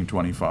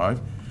 1925,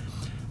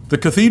 the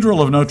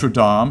Cathedral of Notre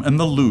Dame and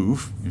the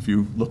Louvre, if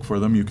you look for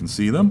them, you can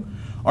see them,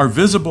 are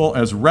visible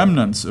as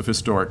remnants of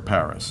historic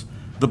Paris,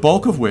 the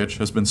bulk of which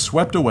has been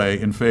swept away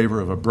in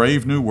favor of a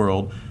brave new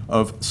world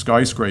of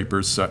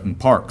skyscrapers set in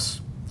parks.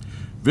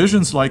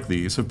 Visions like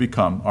these have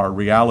become our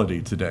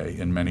reality today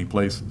in many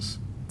places.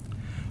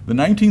 The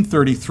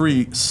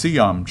 1933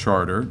 Semes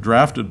Charter,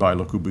 drafted by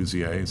Le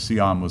Corbusier —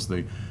 Semes was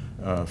the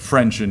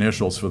French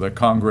initials for the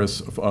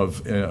Congress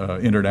of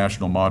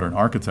International Modern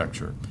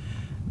Architecture.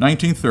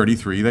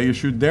 1933, they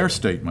issued their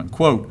statement,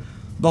 quote,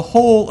 "The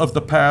whole of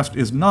the past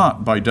is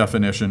not, by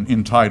definition,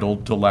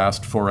 entitled to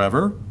last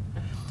forever.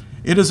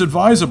 It is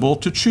advisable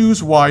to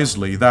choose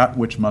wisely that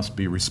which must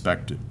be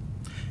respected.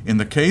 In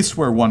the case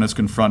where one is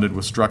confronted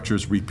with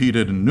structures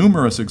repeated in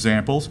numerous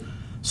examples,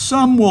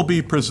 some will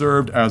be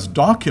preserved as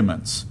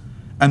documents,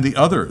 and the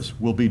others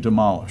will be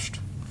demolished."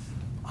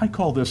 I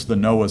call this the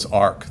Noah's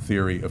Ark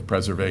theory of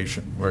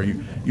preservation, where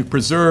you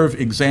preserve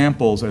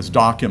examples as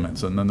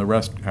documents, and then the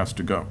rest has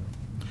to go.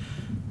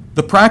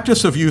 The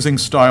practice of using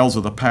styles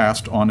of the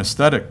past on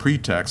aesthetic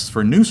pretexts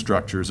for new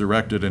structures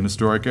erected in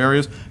historic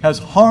areas has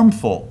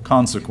harmful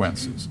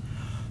consequences.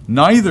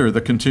 Neither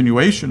the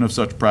continuation of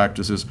such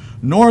practices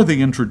nor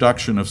the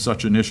introduction of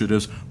such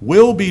initiatives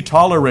will be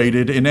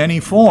tolerated in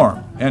any form,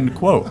 end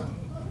quote.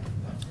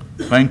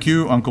 Thank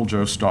you, Uncle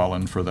Joe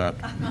Stalin, for that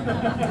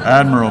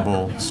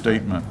admirable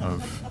statement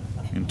of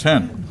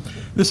intent.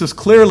 This is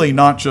clearly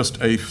not just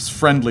a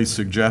friendly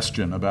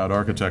suggestion about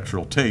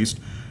architectural taste,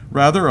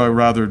 rather a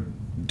rather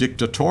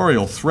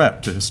dictatorial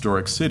threat to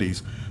historic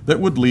cities that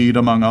would lead,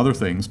 among other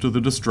things, to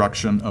the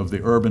destruction of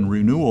the urban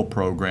renewal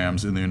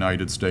programs in the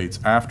United States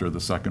after the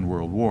Second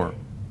World War.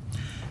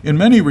 In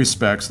many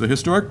respects, the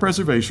historic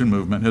preservation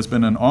movement has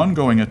been an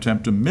ongoing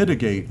attempt to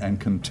mitigate and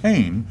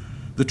contain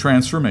the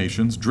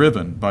transformations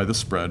driven by the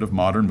spread of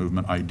modern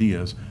movement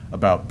ideas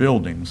about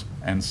buildings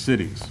and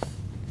cities.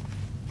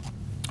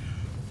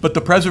 But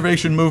the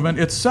preservation movement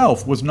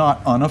itself was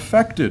not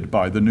unaffected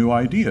by the new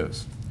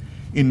ideas.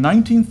 In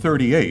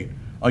 1938,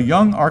 a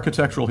young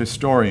architectural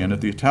historian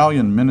at the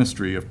Italian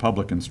Ministry of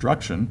Public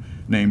Instruction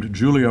named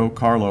Giulio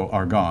Carlo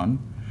Argan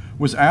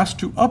was asked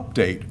to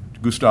update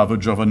Gustavo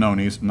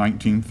Giovannoni's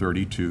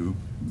 1932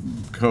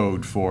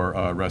 Code for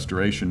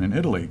Restoration in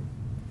Italy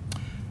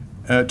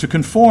to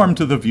conform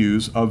to the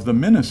views of the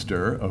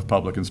Minister of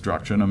Public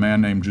Instruction, a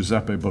man named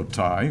Giuseppe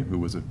Bottai, who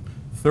was a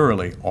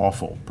thoroughly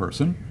awful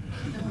person,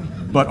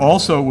 but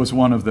also was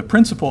one of the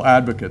principal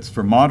advocates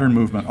for modern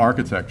movement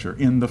architecture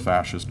in the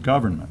fascist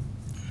government.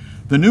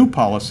 The new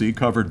policy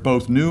covered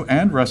both new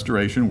and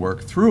restoration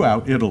work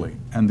throughout Italy,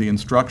 and the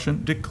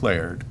instruction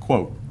declared,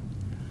 quote,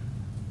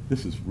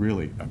 this is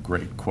really a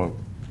great quote,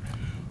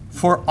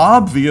 "For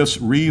obvious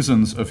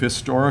reasons of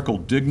historical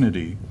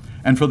dignity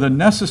and for the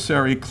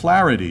necessary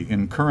clarity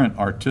in current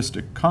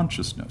artistic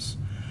consciousness,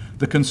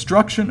 the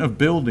construction of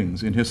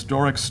buildings in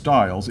historic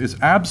styles is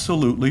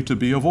absolutely to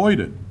be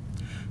avoided,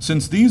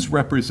 since these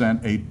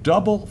represent a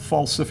double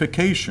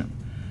falsification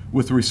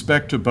with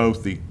respect to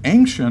both the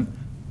ancient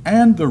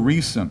and the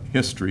recent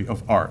history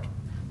of art,"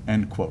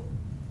 end quote.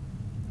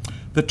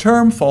 The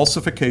term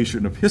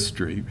falsification of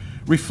history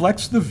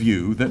reflects the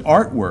view that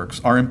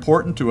artworks are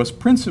important to us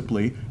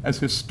principally as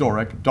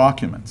historic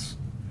documents,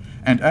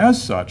 and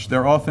as such,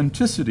 their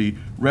authenticity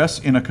rests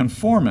in a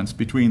conformance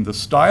between the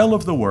style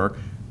of the work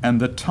and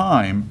the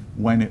time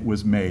when it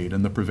was made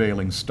and the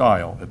prevailing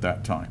style at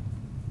that time.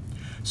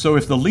 So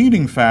if the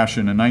leading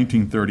fashion in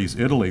 1930s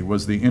Italy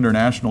was the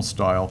international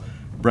style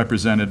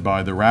represented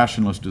by the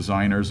rationalist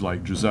designers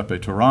like Giuseppe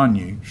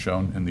Toragni,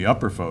 shown in the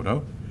upper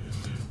photo,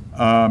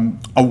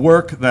 a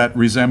work that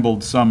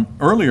resembled some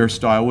earlier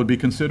style would be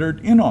considered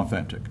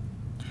inauthentic.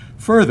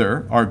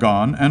 Further,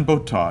 Argan and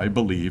Bottai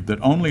believed that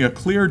only a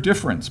clear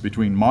difference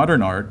between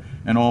modern art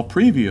and all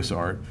previous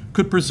art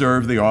could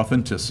preserve the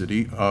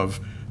authenticity of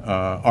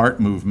art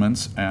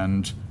movements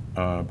and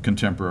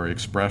contemporary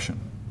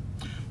expression.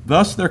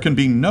 Thus, there can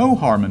be no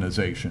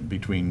harmonization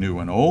between new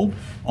and old,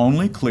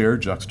 only clear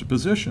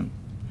juxtaposition.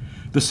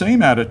 The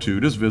same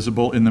attitude is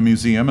visible in the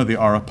Museum of the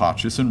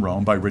Arapacis in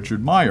Rome by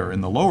Richard Meyer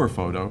in the lower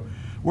photo,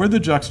 where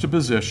the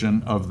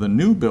juxtaposition of the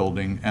new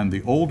building and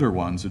the older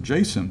ones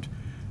adjacent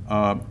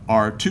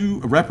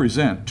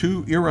represent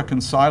two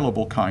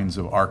irreconcilable kinds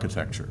of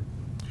architecture.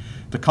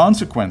 The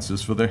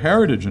consequences for the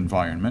heritage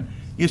environment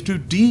is to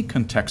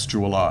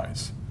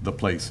decontextualize the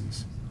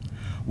places.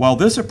 While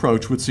this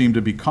approach would seem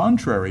to be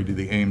contrary to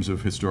the aims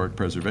of historic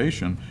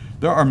preservation,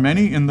 there are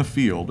many in the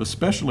field,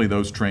 especially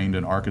those trained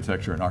in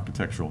architecture and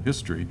architectural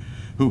history,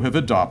 who have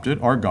adopted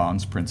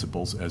Argan's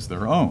principles as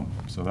their own.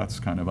 So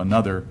that's kind of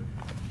another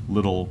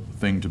little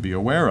thing to be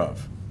aware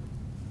of.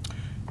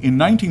 In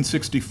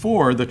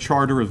 1964, the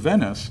Charter of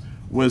Venice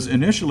was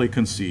initially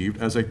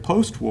conceived as a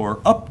post-war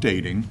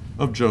updating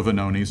of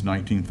Giovannoni's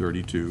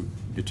 1932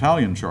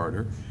 Italian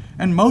Charter,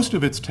 and most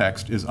of its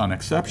text is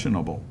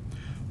unexceptionable.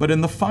 But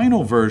in the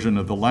final version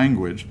of the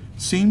language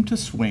seemed to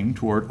swing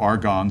toward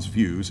Argan's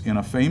views in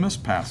a famous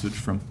passage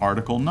from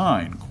Article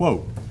 9,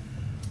 quote,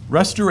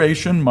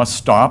 "Restoration must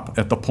stop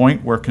at the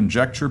point where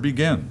conjecture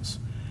begins,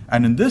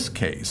 and in this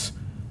case,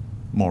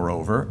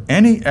 moreover,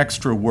 any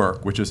extra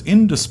work which is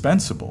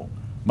indispensable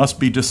must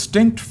be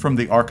distinct from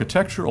the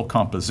architectural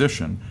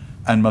composition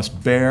and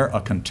must bear a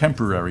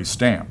contemporary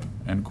stamp,"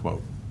 end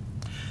quote.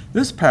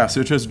 This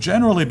passage has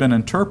generally been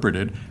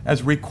interpreted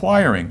as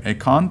requiring a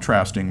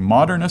contrasting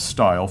modernist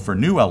style for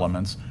new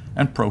elements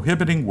and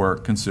prohibiting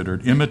work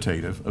considered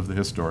imitative of the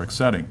historic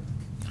setting.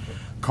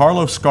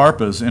 Carlo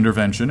Scarpa's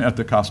intervention at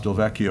the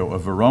Castelvecchio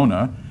of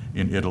Verona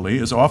in Italy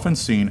is often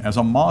seen as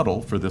a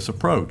model for this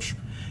approach,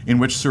 in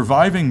which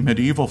surviving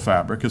medieval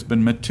fabric has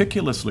been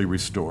meticulously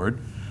restored,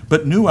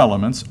 but new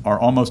elements are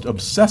almost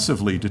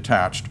obsessively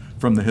detached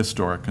from the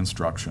historic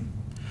construction.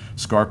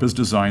 Scarpa's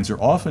designs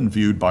are often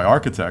viewed by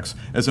architects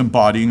as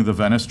embodying the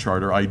Venice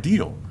Charter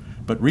ideal,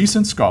 but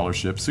recent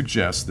scholarship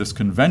suggests this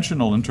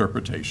conventional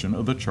interpretation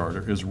of the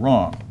Charter is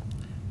wrong.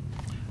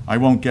 I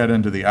won't get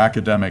into the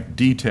academic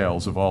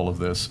details of all of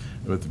this,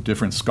 with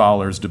different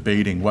scholars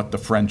debating what the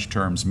French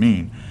terms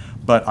mean,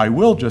 but I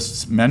will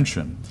just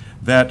mention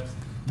that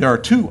there are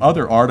two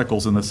other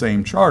articles in the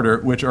same charter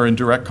which are in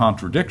direct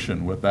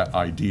contradiction with that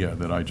idea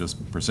that I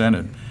just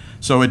presented.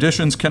 So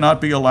additions cannot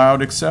be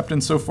allowed except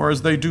insofar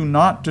as they do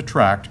not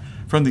detract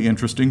from the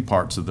interesting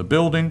parts of the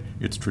building,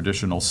 its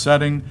traditional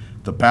setting,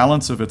 the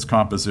balance of its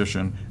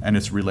composition, and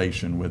its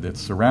relation with its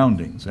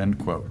surroundings, end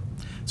quote.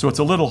 So it's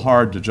a little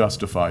hard to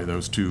justify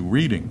those two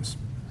readings.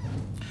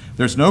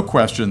 There's no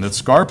question that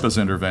Scarpa's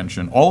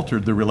intervention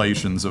altered the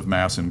relations of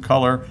mass and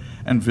color,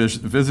 and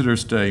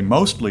visitors today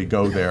mostly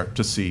go there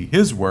to see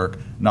his work,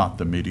 not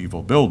the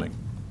medieval building.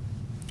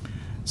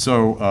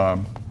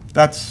 So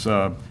that's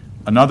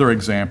another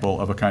example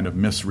of a kind of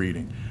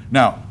misreading.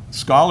 Now,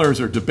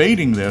 scholars are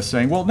debating this,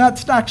 saying, well,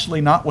 that's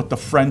actually not what the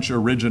French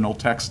original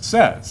text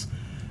says.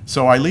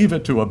 So I leave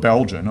it to a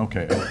Belgian,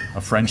 okay,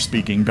 a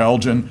French-speaking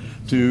Belgian,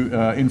 to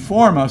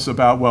inform us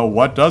about, well,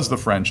 what does the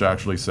French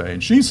actually say?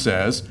 And she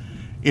says,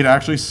 it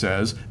actually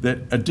says that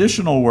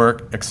additional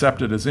work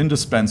accepted as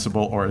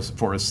indispensable or as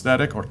for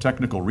aesthetic or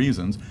technical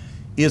reasons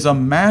is a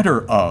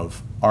matter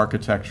of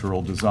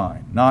architectural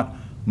design, not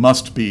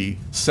must be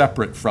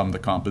separate from the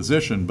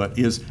composition, but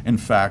is, in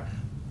fact,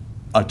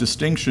 a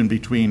distinction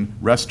between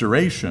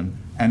restoration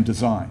and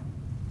design.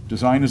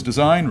 Design is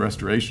design,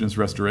 restoration is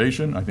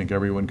restoration. I think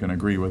everyone can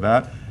agree with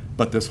that.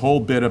 But this whole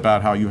bit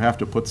about how you have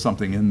to put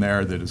something in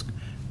there that is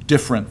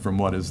different from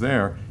what is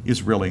there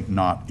is really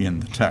not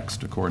in the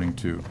text, according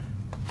to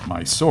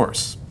my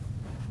source.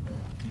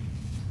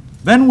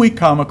 Then we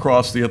come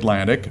across the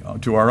Atlantic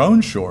to our own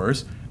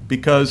shores,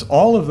 because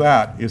all of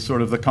that is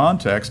sort of the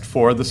context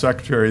for the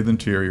Secretary of the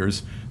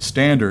Interior's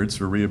standards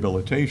for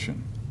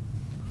rehabilitation.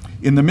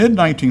 In the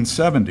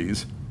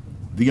mid-1970s,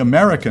 the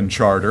American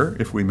Charter,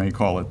 if we may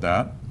call it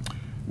that,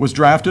 was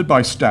drafted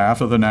by staff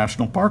of the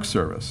National Park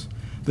Service.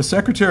 The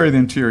Secretary of the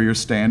Interior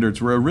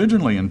standards were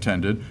originally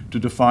intended to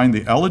define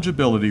the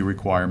eligibility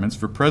requirements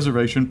for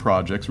preservation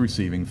projects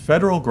receiving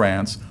federal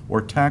grants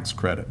or tax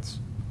credits.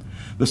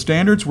 The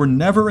standards were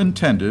never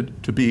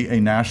intended to be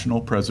a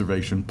national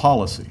preservation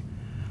policy,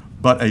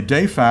 but a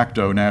de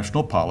facto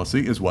national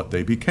policy is what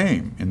they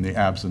became in the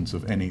absence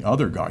of any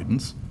other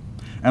guidance.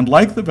 And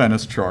like the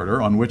Venice Charter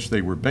on which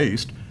they were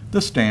based,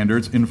 the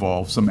standards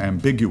involve some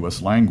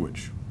ambiguous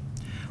language.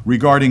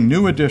 Regarding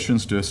new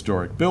additions to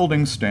historic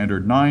buildings,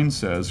 Standard 9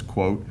 says,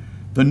 quote,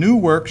 "The new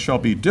work shall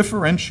be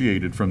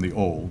differentiated from the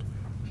old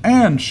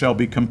and shall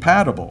be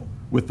compatible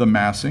with the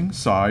massing,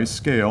 size,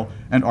 scale,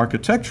 and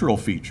architectural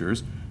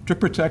features to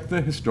protect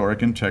the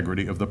historic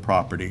integrity of the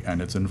property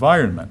and its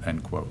environment,"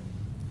 end quote.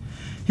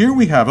 Here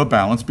we have a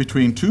balance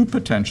between two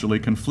potentially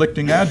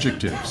conflicting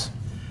adjectives.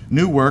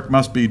 New work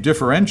must be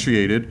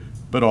differentiated,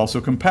 but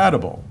also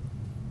compatible.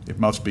 It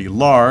must be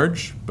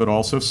large, but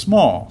also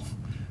small.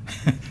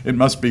 It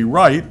must be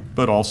right,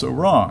 but also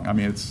wrong. I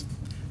mean, it's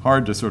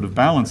hard to sort of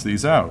balance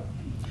these out.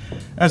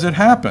 As it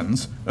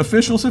happens,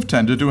 officials have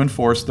tended to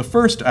enforce the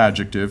first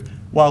adjective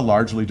while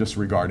largely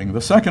disregarding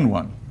the second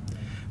one.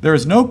 There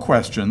is no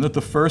question that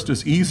the first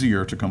is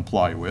easier to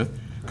comply with.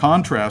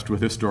 Contrast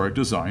with historic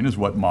design is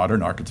what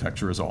modern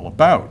architecture is all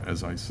about,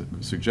 as I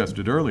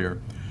suggested earlier.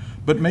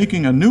 But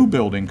making a new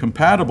building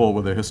compatible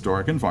with a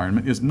historic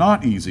environment is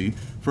not easy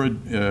for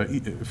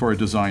a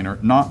designer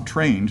not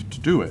trained to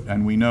do it.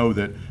 And we know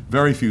that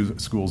very few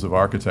schools of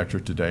architecture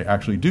today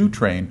actually do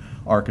train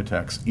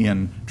architects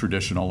in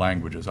traditional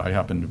languages. I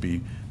happen to be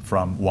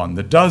from one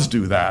that does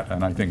do that,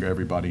 and I think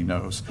everybody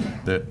knows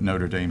that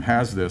Notre Dame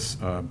has this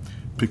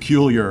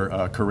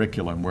peculiar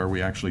curriculum where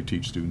we actually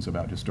teach students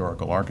about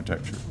historical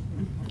architecture.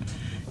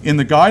 In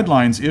the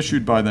guidelines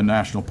issued by the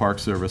National Park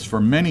Service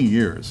for many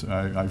years,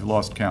 I've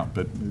lost count,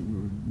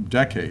 but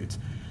decades,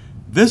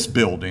 this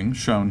building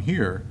shown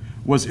here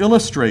was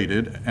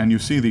illustrated, and you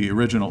see the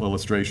original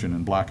illustration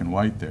in black and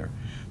white there.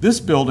 This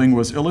building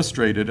was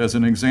illustrated as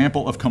an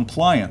example of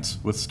compliance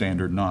with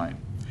Standard 9.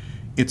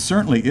 It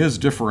certainly is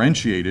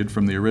differentiated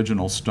from the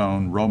original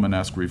stone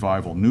Romanesque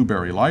Revival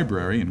Newberry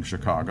Library in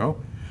Chicago,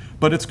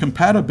 but its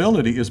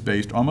compatibility is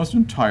based almost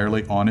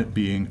entirely on it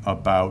being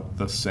about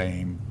the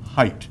same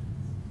height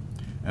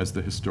as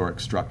the historic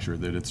structure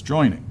that it's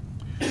joining.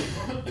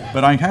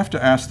 But I have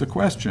to ask the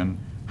question,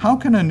 how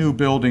can a new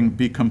building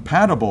be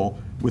compatible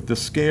with the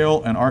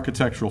scale and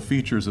architectural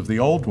features of the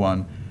old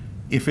one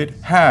if it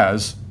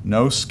has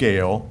no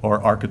scale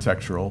or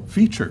architectural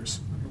features?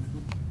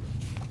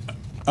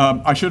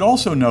 I should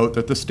also note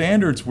that the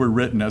standards were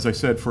written, as I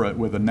said,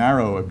 with a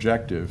narrow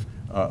objective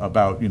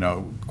about,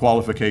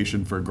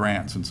 qualification for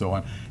grants and so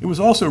on. It was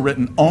also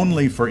written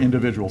only for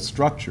individual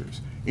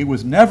structures. It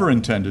was never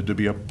intended to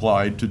be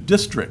applied to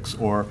districts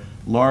or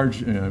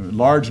large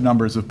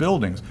numbers of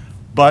buildings.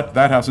 But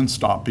that hasn't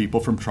stopped people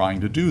from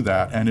trying to do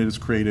that, and it has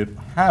created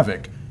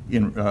havoc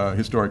in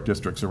historic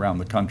districts around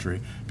the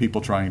country, people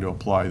trying to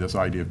apply this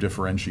idea of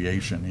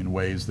differentiation in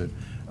ways that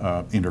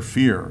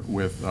interfere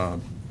with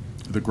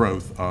the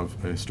growth of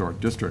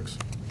historic districts.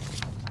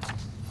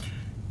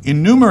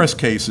 In numerous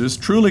cases,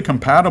 truly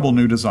compatible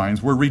new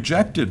designs were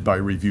rejected by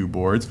review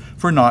boards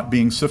for not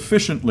being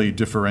sufficiently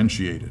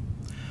differentiated.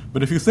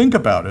 But if you think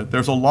about it,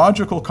 there's a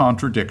logical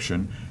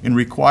contradiction in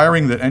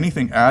requiring that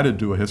anything added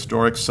to a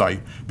historic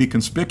site be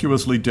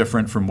conspicuously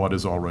different from what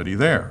is already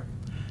there.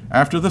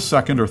 After the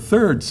second or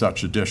third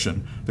such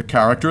addition, the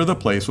character of the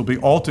place will be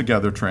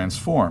altogether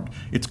transformed,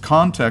 its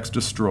context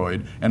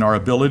destroyed, and our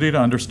ability to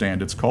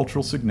understand its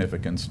cultural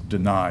significance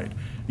denied.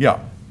 Yeah,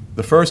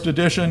 the first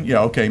edition,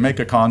 yeah, okay, make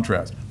a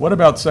contrast. What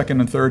about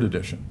second and third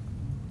edition?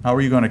 How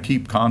are you going to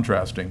keep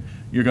contrasting?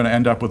 You're going to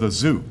end up with a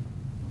zoo,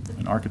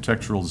 an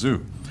architectural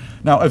zoo.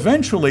 Now,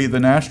 eventually, the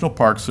National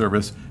Park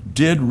Service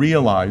did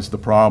realize the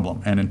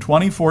problem, and in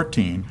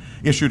 2014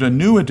 issued a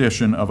new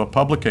edition of a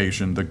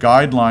publication, the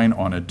Guideline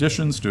on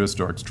Additions to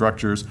Historic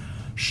Structures,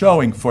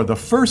 showing for the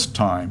first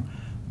time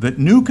that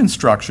new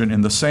construction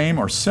in the same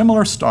or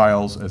similar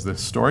styles as the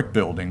historic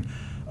building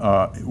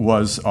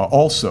was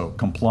also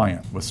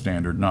compliant with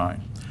Standard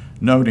 9,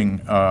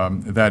 noting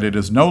that it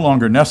is no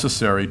longer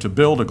necessary to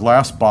build a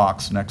glass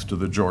box next to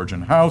the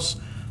Georgian house,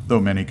 though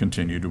many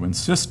continue to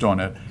insist on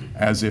it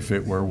as if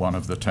it were one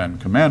of the 10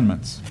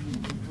 Commandments.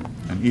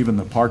 And even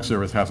the Park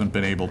Service hasn't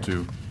been able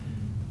to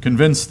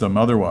convince them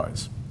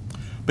otherwise.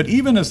 But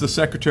even as the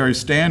Secretary's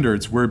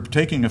standards were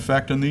taking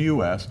effect in the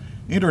U.S.,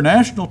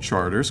 international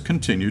charters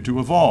continue to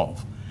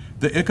evolve.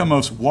 The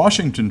ICOMOS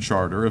Washington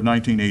Charter of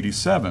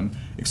 1987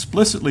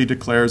 explicitly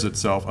declares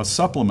itself a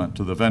supplement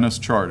to the Venice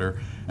Charter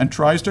and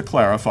tries to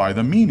clarify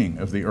the meaning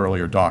of the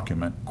earlier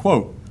document.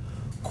 Quote,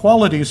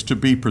 "Qualities to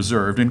be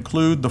preserved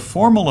include the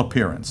formal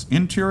appearance,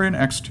 interior and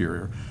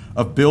exterior,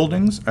 of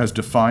buildings as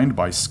defined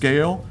by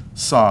scale,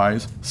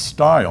 size,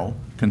 style,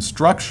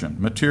 construction,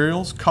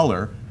 materials,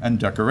 color, and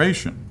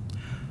decoration.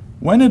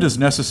 When it is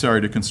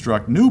necessary to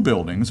construct new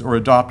buildings or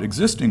adopt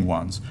existing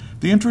ones,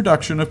 the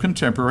introduction of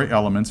contemporary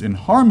elements in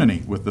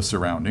harmony with the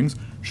surroundings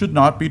should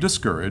not be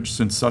discouraged,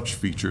 since such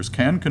features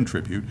can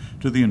contribute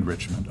to the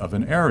enrichment of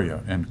an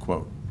area," end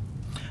quote.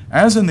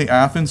 As in the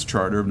Athens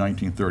Charter of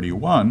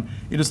 1931,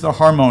 it is the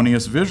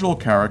harmonious visual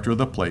character of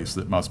the place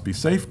that must be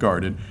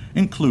safeguarded,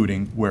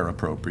 including, where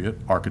appropriate,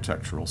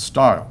 architectural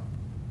style.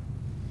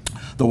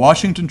 The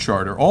Washington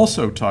Charter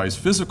also ties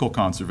physical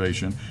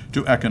conservation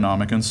to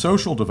economic and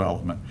social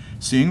development,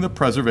 seeing the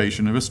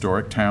preservation of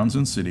historic towns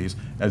and cities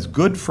as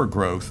good for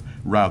growth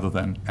rather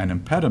than an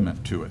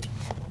impediment to it.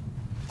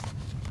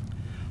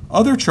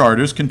 Other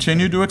charters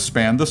continue to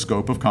expand the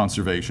scope of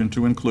conservation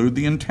to include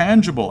the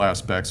intangible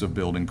aspects of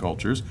building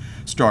cultures,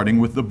 starting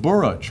with the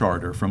Burra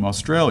Charter from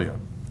Australia,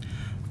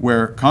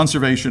 where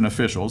conservation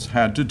officials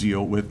had to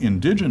deal with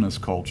indigenous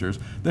cultures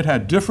that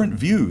had different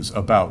views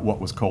about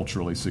what was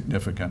culturally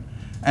significant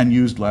and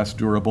used less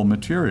durable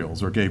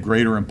materials or gave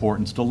greater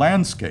importance to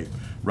landscape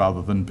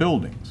rather than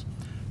buildings.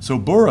 So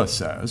Burra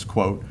says,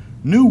 quote,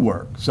 "New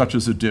work, such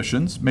as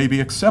additions, may be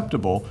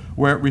acceptable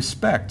where it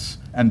respects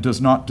and does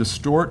not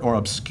distort or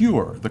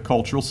obscure the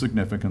cultural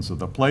significance of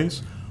the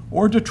place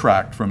or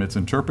detract from its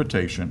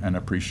interpretation and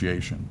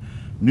appreciation.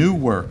 New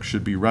work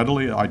should be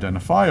readily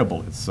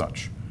identifiable as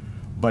such,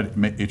 but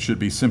it should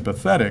be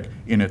sympathetic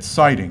in its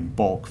citing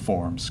bulk,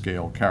 form,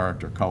 scale,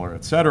 character, color,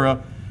 etc.,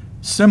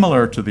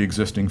 similar to the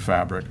existing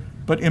fabric,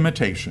 but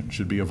imitation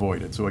should be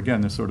avoided." So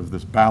again, there's sort of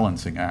this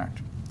balancing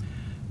act.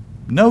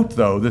 Note,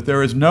 though, that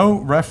there is no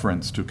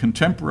reference to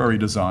contemporary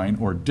design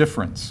or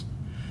difference.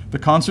 The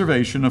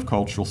conservation of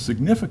cultural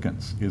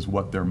significance is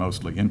what they're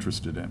mostly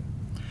interested in.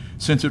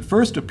 Since it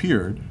first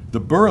appeared, the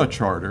Burra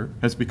Charter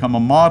has become a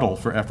model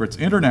for efforts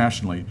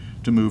internationally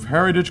to move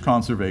heritage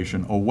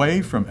conservation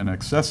away from an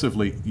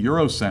excessively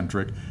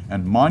Eurocentric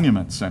and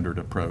monument-centered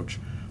approach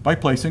by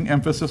placing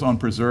emphasis on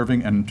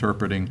preserving and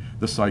interpreting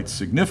the site's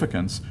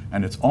significance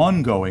and its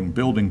ongoing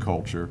building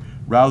culture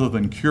rather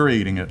than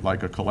curating it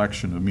like a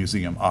collection of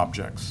museum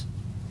objects.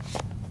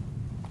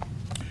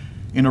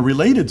 In a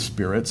related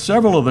spirit,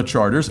 several of the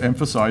charters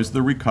emphasize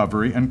the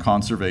recovery and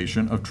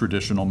conservation of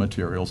traditional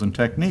materials and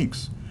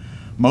techniques.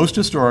 Most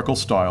historical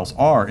styles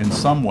are, in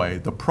some way,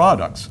 the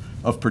products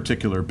of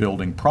particular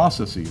building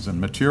processes and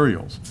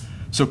materials.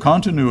 So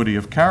continuity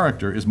of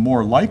character is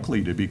more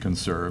likely to be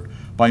conserved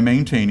by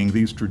maintaining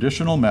these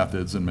traditional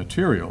methods and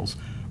materials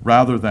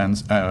rather than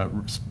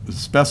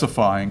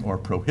specifying or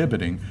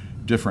prohibiting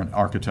different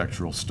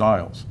architectural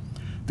styles.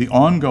 The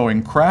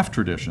ongoing craft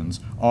traditions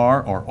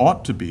are or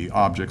ought to be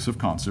objects of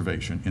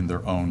conservation in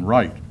their own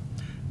right.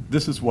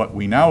 This is what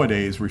we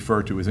nowadays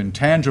refer to as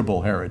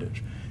intangible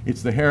heritage.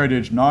 It's the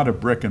heritage not of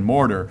brick and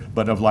mortar,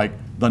 but of like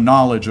the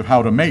knowledge of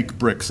how to make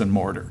bricks and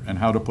mortar and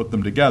how to put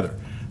them together.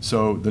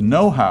 So the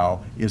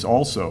know-how is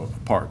also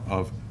part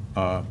of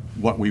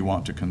what we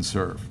want to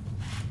conserve.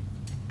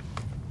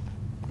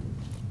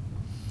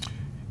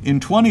 In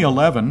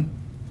 2011,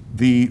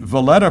 the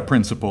Valletta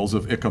Principles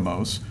of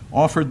ICOMOS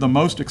offered the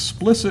most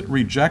explicit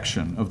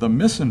rejection of the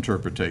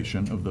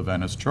misinterpretation of the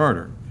Venice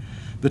Charter.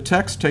 The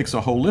text takes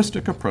a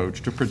holistic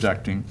approach to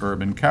protecting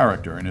urban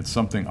character, and it's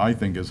something I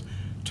think is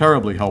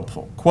terribly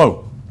helpful.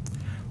 Quote,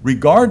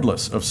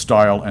 regardless of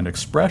style and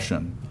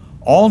expression,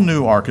 all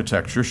new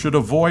architecture should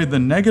avoid the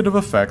negative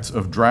effects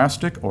of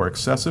drastic or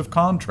excessive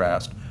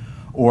contrast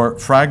or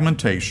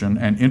fragmentation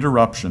and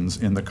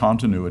interruptions in the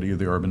continuity of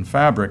the urban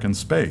fabric and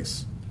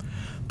space.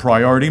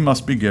 Priority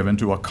must be given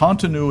to a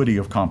continuity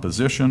of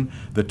composition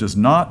that does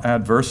not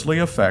adversely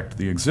affect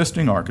the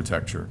existing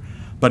architecture,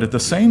 but at the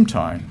same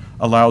time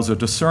allows a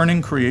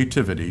discerning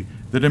creativity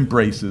that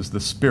embraces the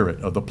spirit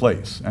of the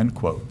place, end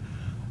quote.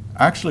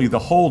 Actually, the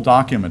whole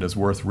document is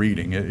worth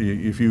reading.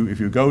 If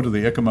you go to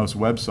the ICOMOS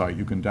website,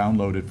 you can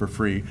download it for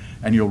free,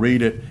 and you'll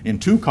read it in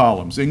 2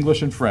 columns,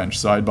 English and French,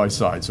 side by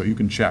side, so you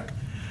can check.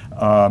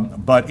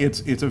 But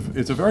it's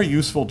a very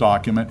useful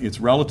document. It's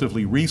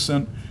relatively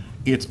recent.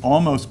 It's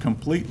almost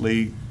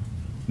completely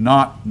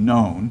not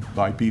known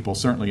by people,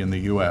 certainly in the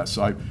US.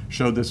 I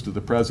showed this to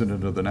the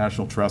president of the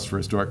National Trust for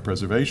Historic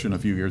Preservation a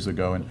few years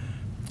ago, and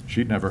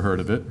she'd never heard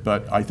of it,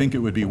 but I think it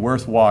would be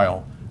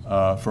worthwhile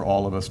for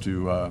all of us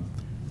to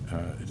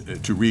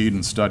read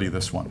and study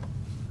this one.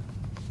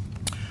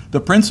 The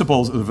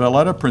principles, the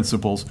Valletta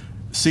Principles,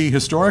 see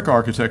historic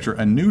architecture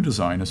and new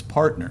design as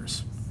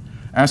partners.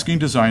 Asking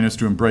designers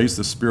to embrace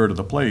the spirit of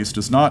the place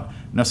does not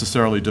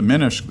necessarily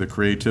diminish the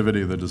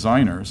creativity of the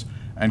designers,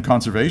 and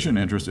conservation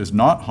interest is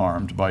not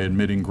harmed by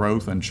admitting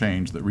growth and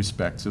change that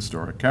respects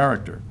historic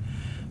character.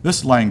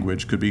 This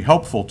language could be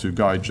helpful to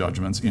guide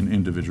judgments in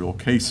individual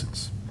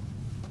cases.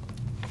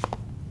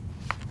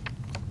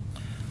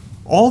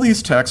 All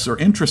these texts are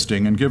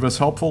interesting and give us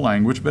helpful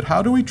language, but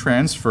how do we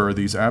transfer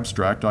these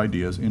abstract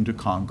ideas into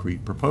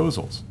concrete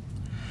proposals?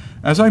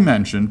 As I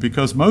mentioned,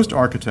 because most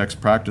architects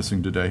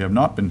practicing today have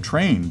not been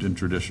trained in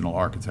traditional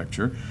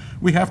architecture,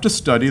 we have to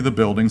study the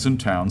buildings and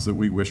towns that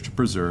we wish to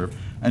preserve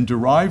and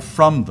derive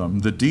from them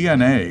the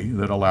DNA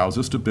that allows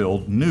us to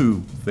build new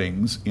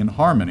things in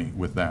harmony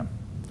with them.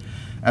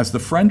 As the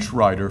French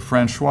writer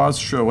Françoise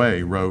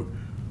Chouet wrote,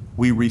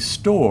 we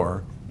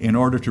restore in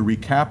order to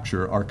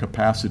recapture our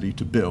capacity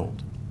to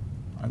build.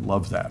 I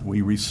love that.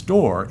 We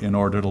restore in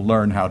order to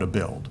learn how to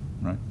build,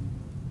 right?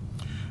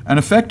 An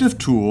effective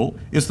tool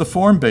is the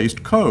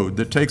form-based code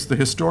that takes the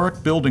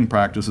historic building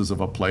practices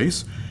of a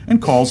place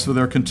and calls for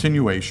their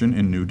continuation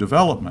in new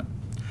development.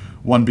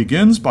 One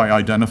begins by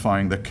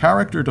identifying the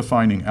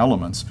character-defining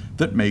elements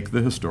that make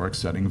the historic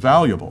setting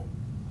valuable.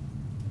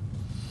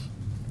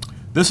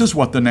 This is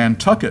what the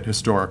Nantucket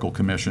Historical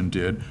Commission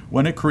did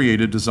when it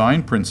created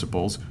design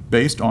principles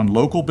based on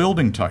local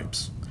building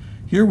types.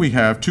 Here we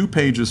have 2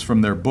 pages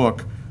from their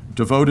book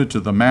devoted to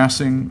the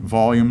massing,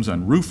 volumes,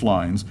 and roof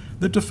lines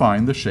that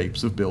define the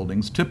shapes of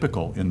buildings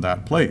typical in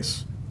that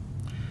place.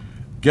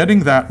 Getting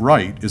that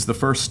right is the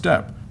first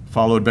step,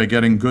 followed by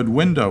getting good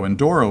window and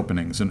door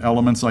openings and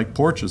elements like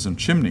porches and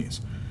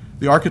chimneys.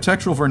 The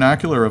architectural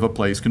vernacular of a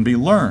place can be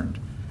learned,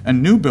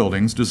 and new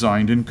buildings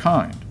designed in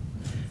kind.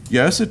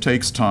 Yes, it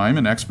takes time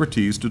and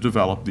expertise to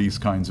develop these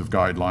kinds of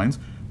guidelines,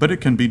 but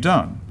it can be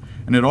done.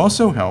 And it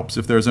also helps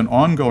if there's an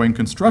ongoing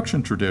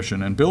construction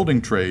tradition and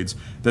building trades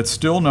that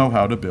still know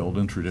how to build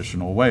in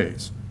traditional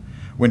ways.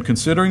 When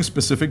considering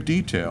specific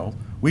detail,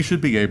 we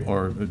should be able,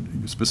 or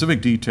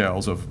specific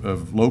details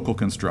of local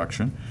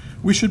construction,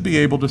 we should be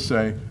able to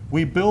say,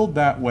 we build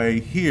that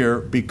way here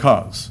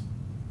because.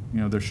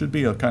 You know, there should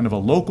be a kind of a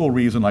local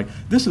reason, like,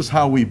 this is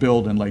how we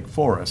build in Lake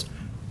Forest.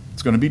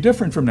 It's going to be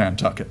different from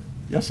Nantucket.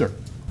 Yes, sir.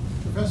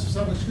 Professor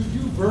Semes, could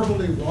you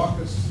verbally walk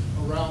us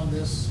around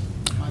this?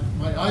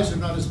 My eyes are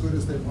not as good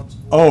as they once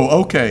were.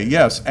 Oh, okay,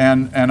 yes,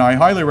 and I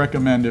highly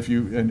recommend if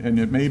you, and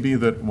it may be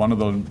that one of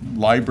the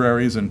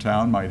libraries in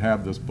town might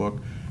have this book.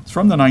 It's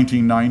from the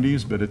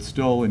 1990s, but it's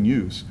still in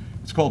use.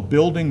 It's called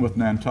Building with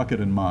Nantucket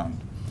in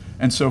Mind.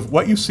 And so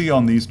what you see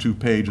on these 2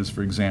 pages,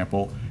 for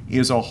example,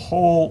 is a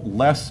whole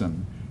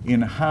lesson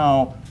in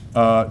how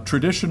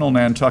traditional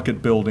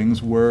Nantucket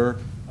buildings were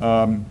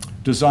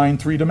designed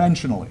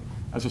 3-dimensionally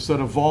as a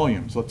set of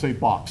volumes, let's say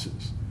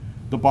boxes.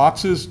 The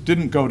boxes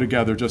didn't go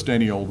together just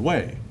any old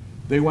way.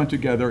 They went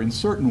together in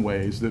certain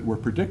ways that were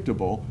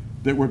predictable,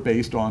 that were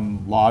based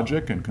on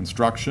logic and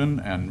construction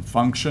and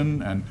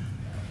function and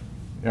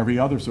every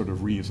other sort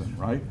of reason,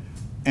 right?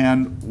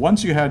 And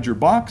once you had your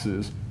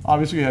boxes,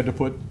 obviously you had to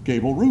put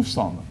gable roofs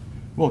on them.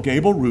 Well,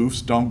 gable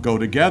roofs don't go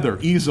together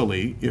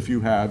easily if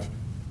you have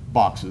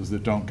boxes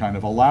that don't kind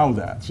of allow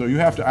that. So you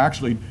have to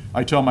actually,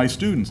 I tell my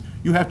students,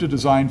 you have to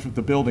design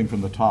the building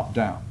from the top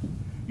down.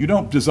 You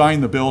don't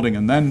design the building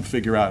and then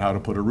figure out how to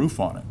put a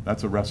roof on it.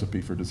 That's a recipe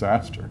for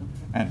disaster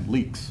and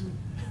leaks.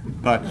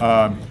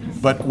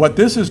 But what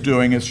this is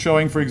doing is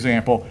showing, for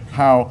example,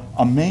 how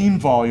a main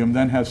volume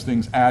then has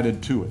things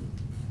added to it.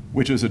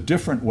 which is a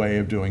different way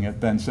of doing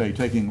it than, say,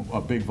 taking a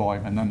big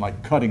volume and then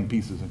like cutting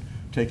pieces and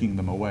taking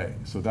them away.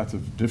 So that's a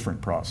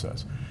different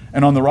process.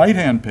 And on the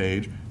right-hand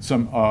page,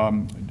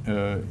 some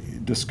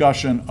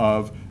discussion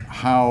of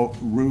how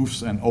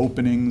roofs and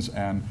openings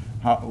and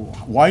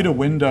why do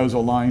windows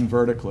align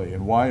vertically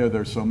and why are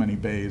there so many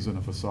bays in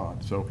a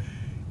facade. So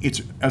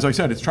it's, as I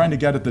said, it's trying to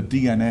get at the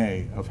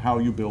DNA of how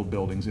you build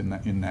buildings in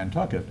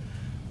Nantucket.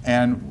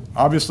 And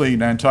obviously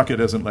Nantucket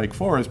isn't Lake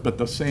Forest, but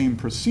the same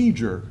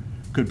procedure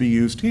could be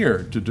used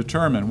here to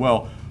determine,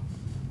 well,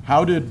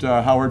 how did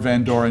Howard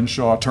Van Doren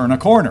Shaw turn a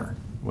corner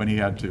when he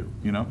had to,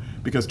 you know?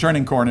 Because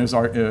turning corners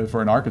are,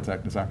 for an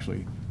architect is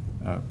actually,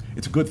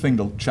 it's a good thing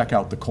to check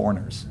out the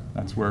corners.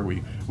 That's where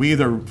we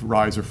either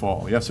rise or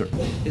fall. Yes, sir?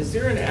 Is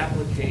there an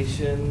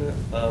application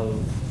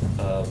of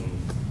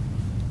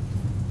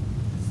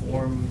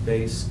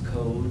form-based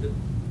code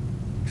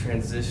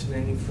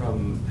transitioning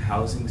from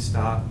housing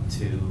stock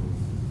to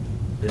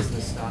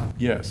business stock?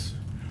 Yes.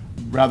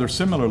 Rather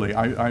similarly,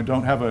 I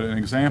don't have an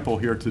example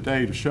here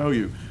today to show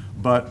you,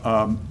 but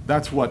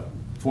that's what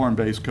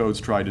form-based codes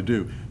try to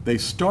do. They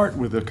start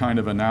with a kind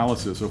of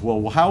analysis of,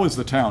 well, how is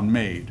the town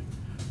made?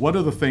 What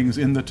are the things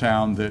in the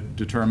town that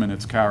determine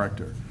its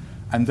character?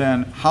 And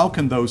then how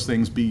can those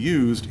things be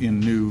used in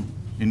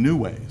new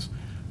ways?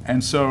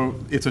 And so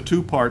it's a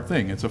two-part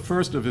thing. It's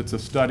a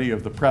study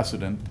of the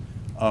precedent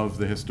of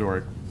the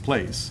historic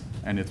place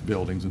and its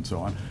buildings and so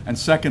on. And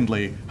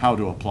secondly, how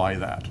to apply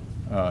that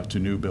to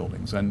new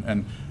buildings.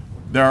 And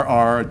there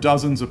are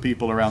dozens of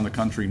people around the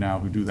country now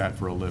who do that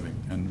for a living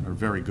and are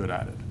very good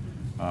at it.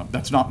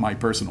 That's not my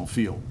personal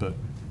field, but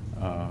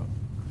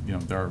you know,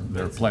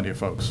 there are plenty of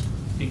folks.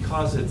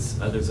 Because it's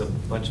there's a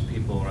bunch of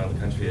people around the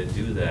country that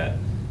do that,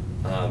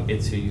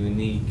 it's a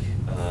unique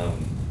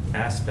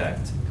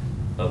aspect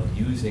of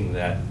using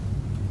that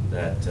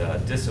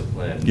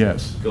discipline.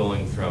 Yes.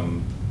 Going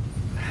from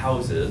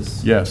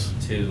houses. Yes.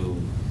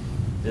 To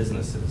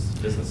business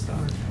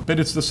stock. But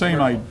it's the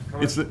same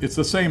it's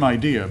the same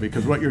idea,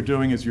 because what you're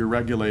doing is you're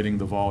regulating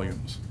the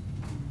volumes.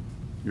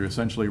 You're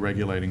essentially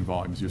regulating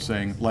volumes. You're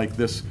saying, like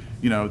this,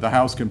 you know, the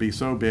house can be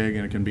so big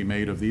and it can be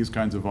made of these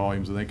kinds of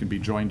volumes and they can be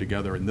joined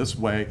together in this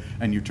way,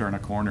 and you turn a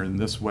corner in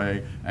this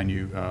way, and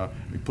you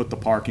put the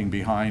parking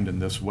behind in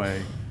this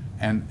way.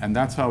 And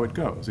that's how it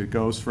goes. It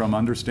goes from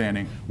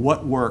understanding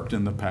what worked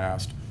in the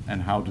past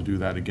and how to do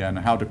that again,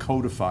 and how to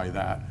codify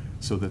that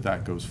so that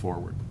that goes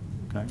forward.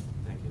 Okay?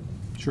 Thank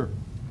you. Sure.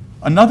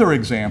 Another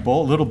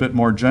example, a little bit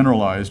more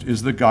generalized,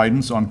 is the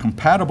guidance on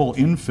compatible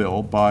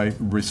infill by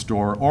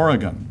Restore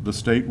Oregon, the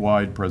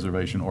statewide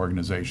preservation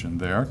organization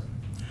there.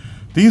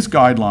 These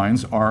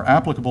guidelines are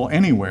applicable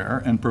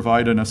anywhere and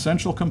provide an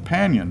essential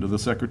companion to the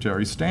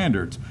Secretary's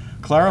standards,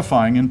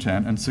 clarifying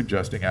intent and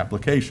suggesting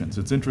applications.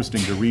 It's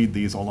interesting to read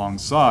these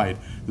alongside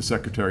the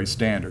Secretary's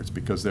standards,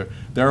 because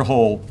their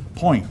whole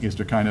point is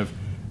to kind of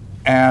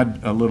add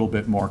a little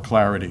bit more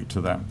clarity to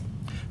them.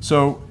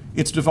 So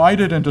it's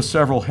divided into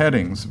several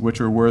headings,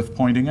 which are worth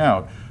pointing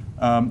out.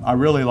 I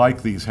really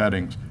like these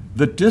headings.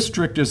 The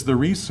district is the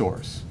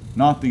resource,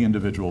 not the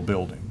individual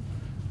building.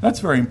 That's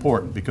very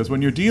important, because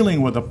when you're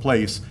dealing with a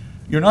place,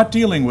 you're not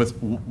dealing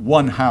with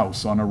one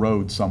house on a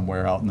road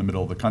somewhere out in the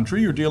middle of the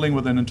country. You're dealing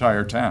with an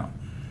entire town.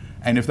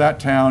 And if that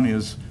town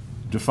is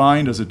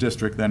defined as a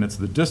district, then it's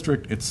the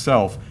district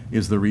itself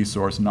is the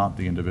resource, not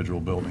the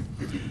individual building.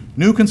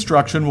 New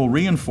construction will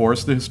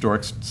reinforce the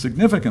historic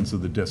significance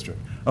of the district.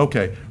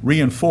 Okay,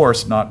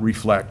 reinforce, not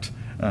reflect.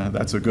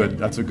 That's a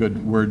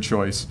good word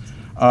choice.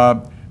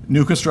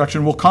 New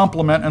construction will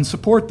complement and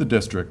support the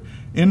district.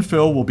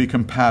 Infill will be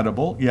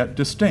compatible yet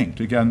distinct.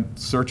 Again,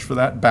 search for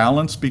that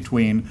balance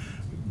between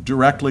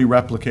directly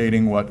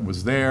replicating what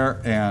was there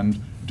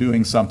and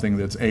doing something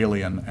that's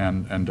alien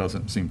and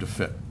doesn't seem to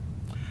fit.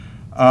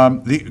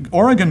 The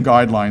Oregon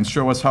guidelines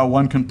show us how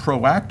one can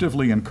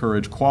proactively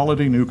encourage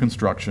quality new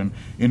construction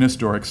in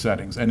historic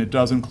settings, and it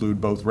does include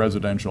both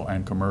residential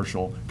and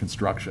commercial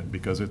construction,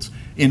 because it's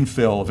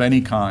infill of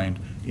any kind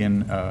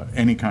in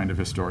any kind of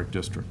historic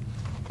district.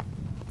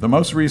 The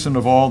most recent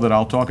of all that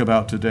I'll talk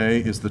about today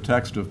is the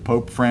text of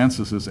Pope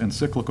Francis's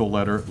encyclical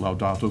letter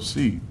Laudato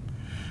Si,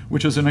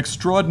 which is an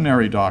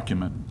extraordinary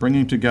document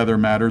bringing together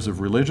matters of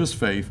religious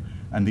faith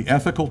and the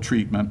ethical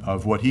treatment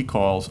of what he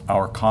calls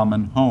our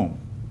common home.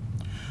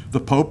 The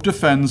Pope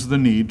defends the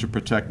need to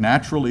protect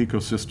natural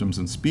ecosystems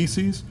and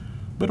species,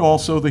 but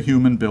also the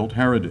human-built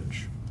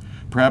heritage.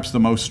 Perhaps the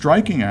most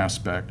striking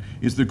aspect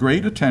is the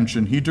great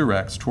attention he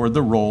directs toward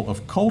the role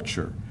of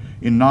culture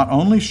in not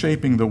only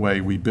shaping the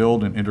way we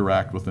build and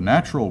interact with the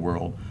natural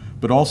world,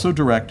 but also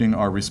directing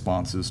our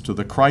responses to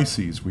the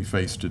crises we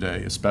face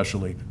today,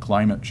 especially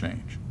climate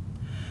change.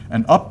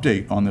 An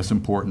update on this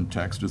important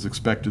text is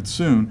expected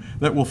soon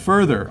that will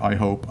further, I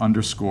hope,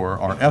 underscore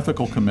our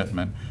ethical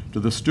commitment to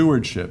the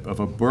stewardship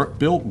of a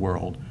built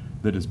world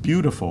that is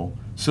beautiful,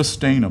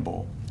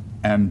 sustainable,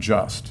 and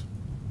just.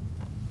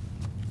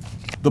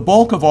 The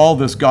bulk of all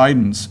this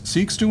guidance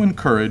seeks to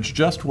encourage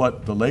just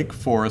what the Lake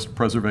Forest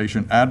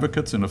preservation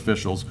advocates and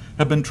officials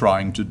have been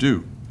trying to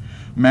do.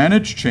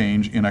 manage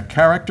change in a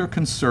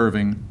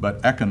character-conserving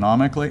but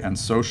economically and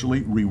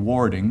socially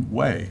rewarding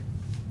way.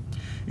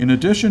 In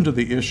addition to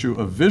the issue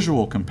of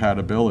visual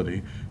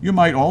compatibility, you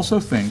might also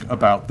think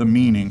about the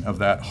meaning of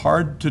that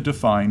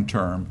hard-to-define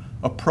term,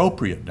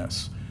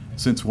 appropriateness,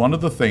 since one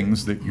of the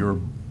things that your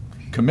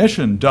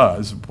commission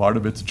does, part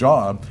of its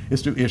job,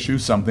 is to issue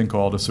something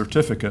called a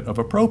certificate of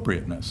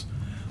appropriateness.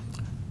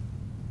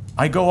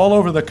 I go all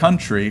over the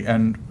country,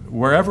 and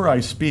wherever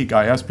I speak,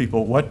 I ask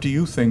people, what do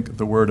you think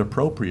the word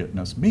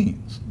appropriateness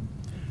means?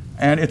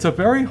 And it's a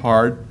very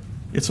hard,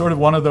 it's sort of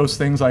one of those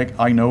things like,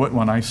 I know it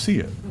when I see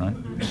it, right?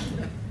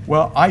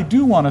 Well, I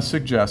do want to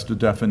suggest a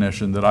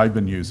definition that I've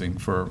been using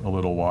for a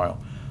little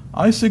while.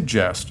 I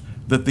suggest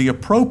that the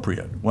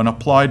appropriate, when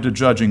applied to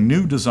judging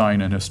new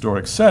design in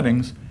historic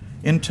settings,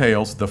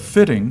 entails the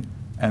fitting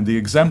and the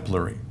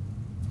exemplary.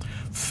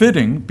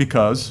 Fitting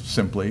because,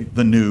 simply,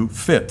 the new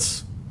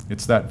fits.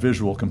 It's that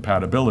visual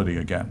compatibility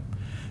again.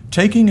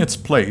 Taking its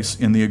place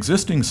in the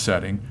existing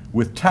setting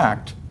with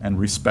tact and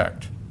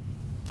respect.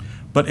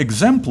 But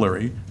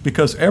exemplary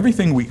because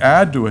everything we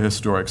add to a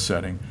historic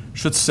setting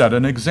should set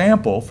an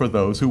example for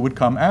those who would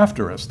come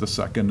after us, the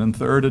second and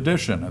third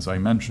edition, as I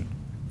mentioned.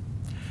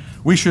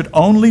 We should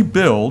only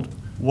build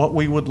what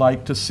we would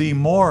like to see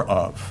more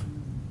of.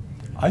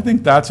 I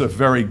think that's a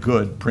very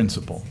good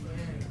principle.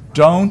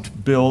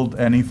 Don't build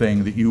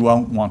anything that you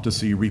won't want to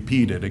see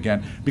repeated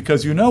again,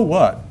 because you know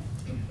what?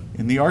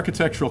 In the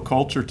architectural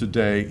culture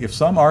today, if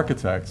some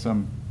architect,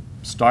 some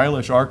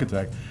stylish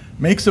architect,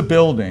 makes a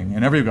building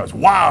and everybody goes,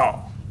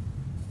 wow,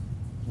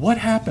 what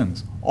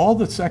happens? All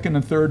the second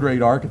and third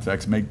rate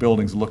architects make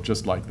buildings look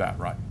just like that,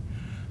 right?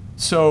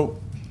 So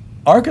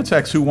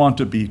architects who want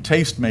to be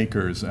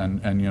tastemakers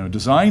and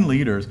design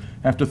leaders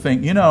have to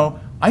think,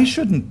 I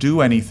shouldn't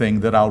do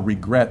anything that I'll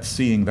regret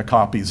seeing the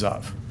copies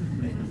of,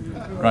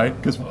 right?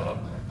 Because,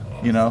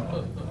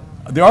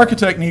 the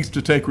architect needs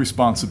to take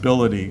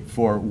responsibility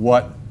for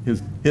what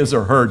his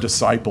or her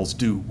disciples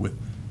do with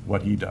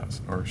what he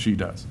does or she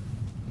does.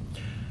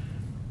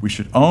 We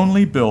should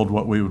only build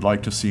what we would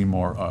like to see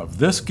more of.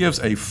 This gives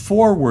a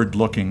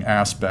forward-looking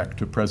aspect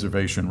to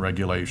preservation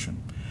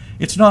regulation.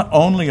 It's not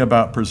only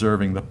about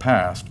preserving the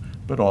past,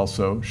 but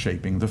also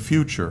shaping the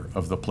future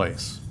of the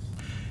place.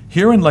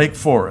 Here in Lake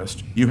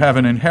Forest, you have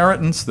an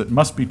inheritance that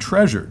must be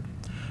treasured,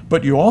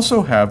 but you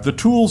also have the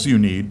tools you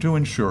need to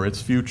ensure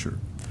its future.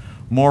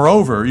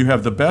 Moreover, you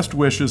have the best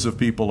wishes of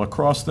people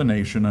across the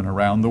nation and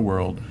around the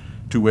world,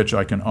 to which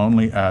I can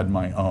only add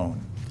my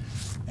own.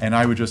 And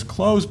I would just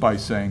close by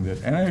saying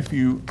that any of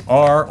you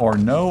are or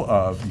know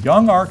of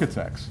young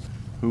architects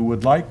who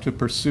would like to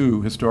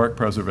pursue historic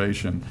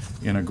preservation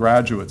in a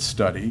graduate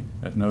study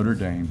at Notre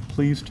Dame,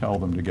 please tell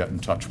them to get in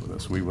touch with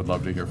us. We would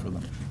love to hear from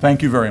them.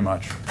 Thank you very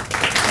much.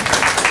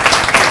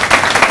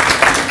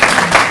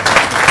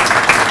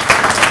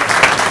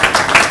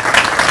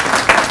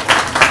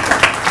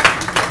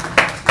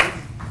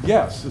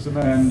 Yes,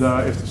 and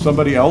if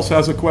somebody else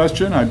has a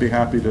question, I'd be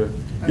happy to.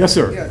 Yes,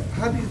 sir. Yeah.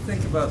 How do you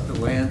think about the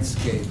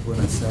landscape when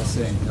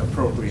assessing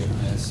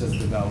appropriateness of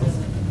development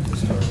in the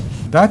historic?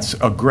 That's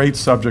a great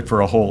subject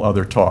for a whole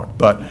other talk,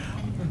 but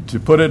to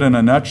put it in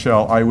a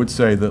nutshell, I would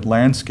say that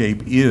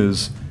landscape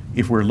is,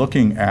 if we're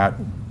looking at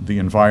the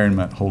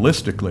environment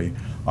holistically,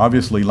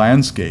 obviously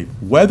landscape,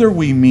 whether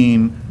we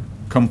mean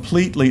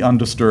completely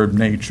undisturbed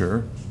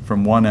nature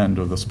from one end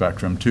of the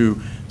spectrum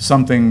to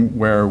something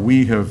where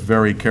we have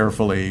very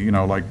carefully,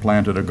 like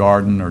planted a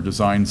garden or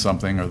designed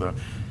something, or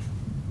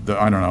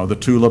I don't know, the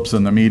tulips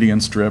and the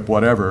median strip,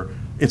 whatever.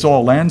 It's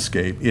all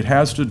landscape. It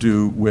has to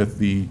do with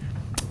the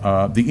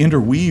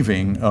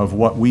interweaving of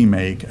what we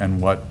make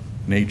and what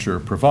nature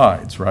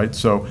provides, right?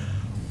 So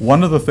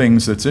one of the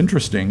things that's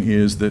interesting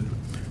is that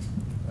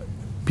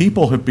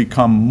people have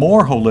become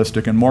more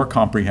holistic and more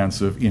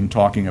comprehensive in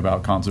talking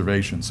about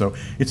conservation. So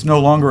it's no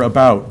longer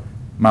about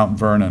Mount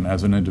Vernon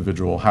as an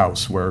individual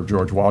house where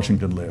George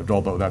Washington lived,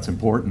 although that's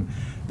important.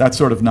 That's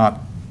sort of not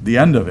the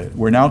end of it.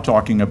 We're now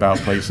talking about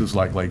places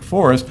like Lake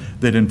Forest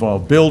that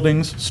involve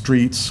buildings,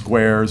 streets,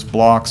 squares,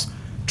 blocks,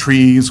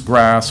 trees,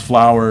 grass,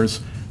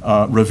 flowers,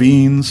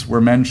 ravines were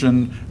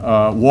mentioned,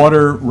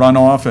 water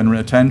runoff and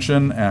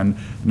retention, and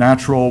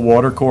natural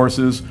water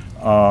courses.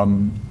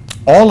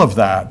 All of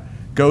that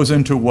goes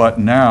into what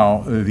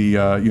now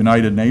the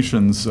United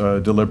Nations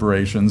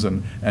deliberations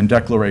and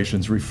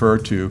declarations refer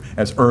to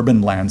as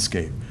urban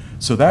landscape.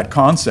 So that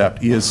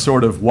concept is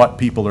sort of what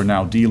people are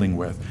now dealing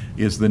with,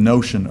 is the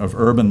notion of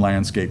urban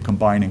landscape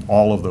combining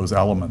all of those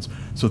elements.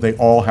 So they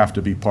all have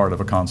to be part of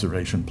a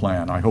conservation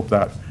plan. I hope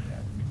that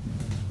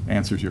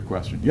answers your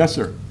question. Yes,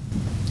 sir.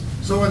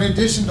 So in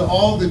addition to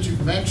all that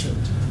you've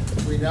mentioned,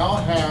 we now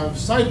have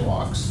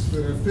sidewalks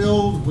that are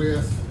filled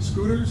with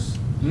scooters,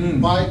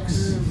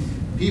 bikes,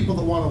 people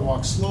that want to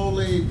walk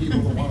slowly, people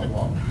that want to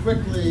walk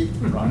quickly,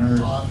 runners,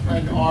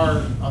 and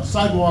are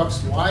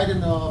sidewalks wide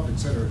enough, et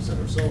cetera, et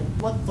cetera. So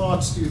what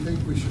thoughts do you think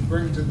we should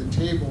bring to the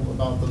table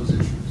about those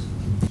issues?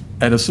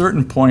 At a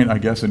certain point, I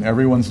guess, in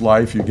everyone's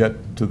life, you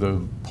get to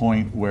the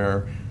point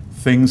where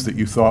things that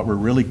you thought were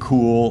really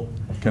cool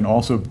can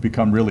also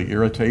become really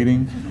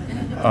irritating.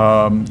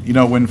 You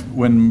know,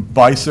 when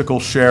bicycle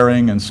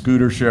sharing and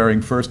scooter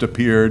sharing first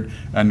appeared,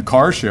 and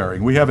car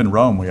sharing, we have in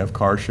Rome, we have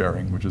car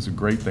sharing, which is a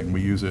great thing,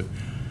 we use it.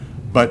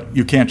 But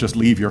you can't just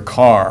leave your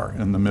car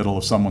in the middle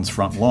of someone's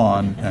front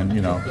lawn and,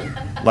 you know,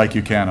 like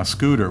you can a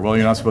scooter. Well,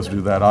 you're not supposed to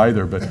do that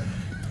either, but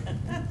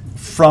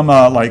from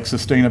a like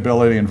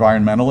sustainability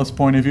environmentalist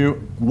point of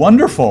view,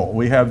 wonderful.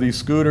 We have these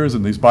scooters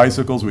and these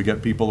bicycles, we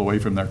get people away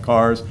from their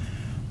cars.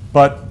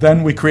 But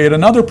then we create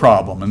another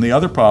problem, and the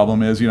other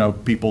problem is, you know,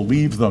 people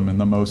leave them in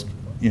the most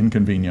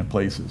inconvenient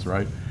places,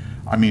 right?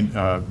 I mean,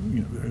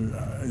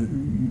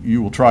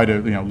 you will try to,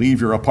 you know,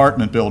 leave your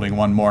apartment building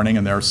one morning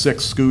and there are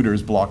 6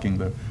 scooters blocking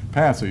the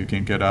path so you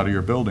can't get out of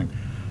your building.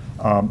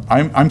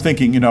 I'm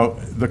thinking, you know,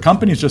 the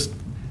company's just,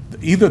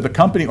 either the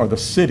company or the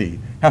city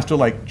has to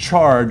like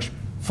charge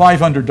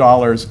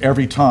 $500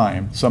 every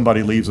time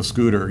somebody leaves a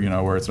scooter, you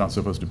know, where it's not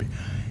supposed to be.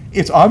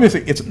 It's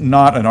obviously, it's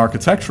not an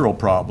architectural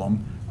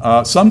problem.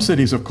 Some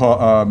cities have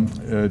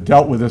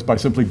dealt with this by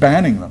simply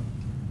banning them.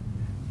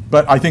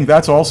 But I think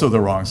that's also the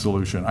wrong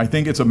solution. I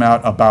think it's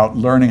about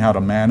learning how to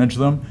manage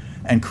them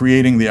and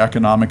creating the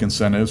economic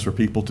incentives for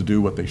people to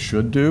do what they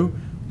should do.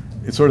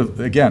 It's sort of,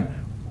 again,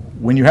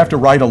 when you have to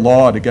write a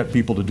law to get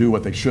people to do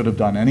what they should have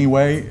done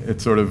anyway, it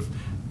sort of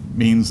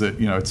means that,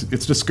 you know,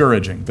 it's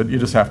discouraging, but you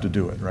just have to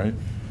do it, right?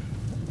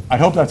 I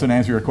hope that's an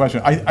answer to your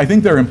question. I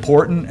think they're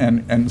important,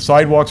 and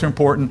sidewalks are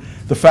important.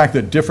 The fact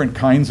that different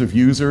kinds of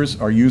users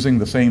are using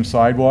the same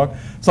sidewalk.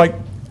 It's like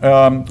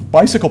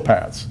bicycle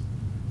paths.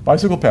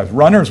 Bicycle paths.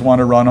 Runners want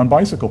to run on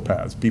bicycle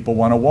paths. People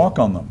want to walk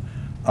on them.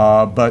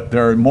 But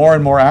there are more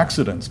and more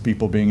accidents,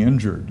 people being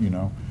injured, you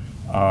know.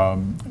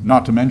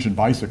 Not to mention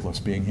bicyclists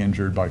being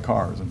injured by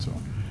cars and so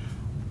on.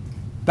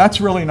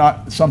 That's really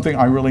not something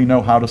I really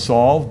know how to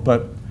solve,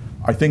 but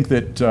I think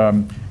that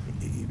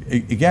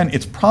again,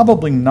 it's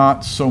probably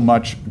not so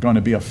much going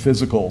to be a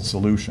physical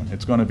solution.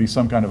 It's going to be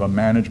some kind of a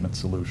management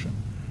solution,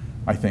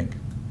 I think.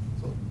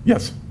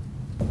 Yes?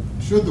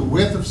 Should the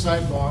width of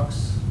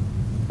sidewalks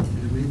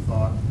be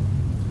rethought?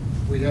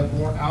 We have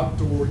more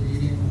outdoor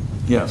eating.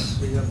 Yes.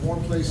 We have more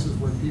places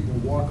where people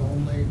walk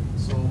only.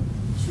 So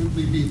should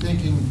we be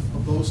thinking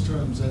of those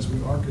terms as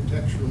we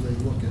architecturally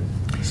look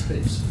at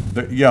space?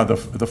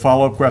 The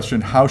follow-up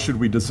question, how should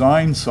we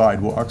design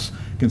sidewalks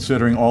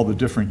considering all the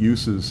different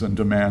uses and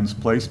demands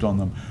placed on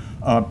them?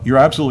 You're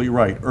absolutely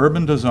right.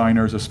 Urban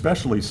designers,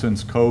 especially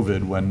since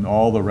COVID, when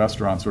all the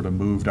restaurants sort of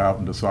moved out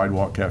into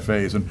sidewalk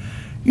cafes, and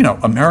you know,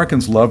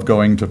 Americans love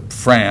going to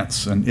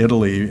France and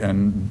Italy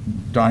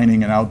and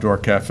dining in outdoor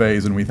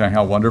cafes, and we think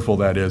how wonderful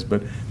that is,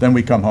 but then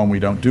we come home, we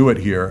don't do it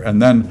here,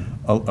 and then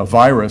a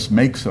virus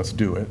makes us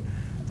do it.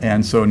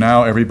 And so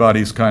now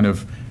everybody's kind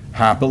of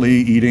happily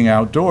eating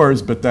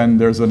outdoors, but then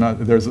there's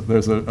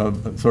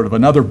a sort of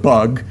another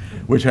bug,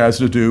 which has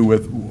to do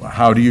with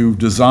how do you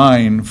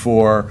design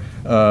for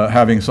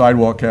having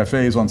sidewalk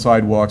cafes on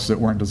sidewalks that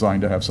weren't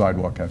designed to have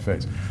sidewalk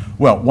cafes.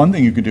 Well, one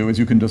thing you can do is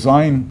you can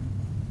design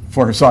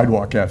for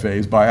sidewalk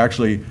cafes by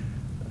actually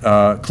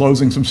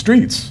closing some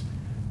streets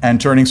and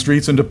turning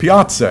streets into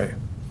piazze.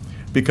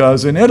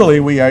 Because in Italy,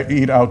 we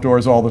eat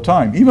outdoors all the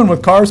time, even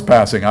with cars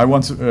passing. I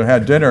once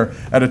had dinner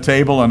at a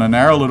table on a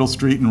narrow little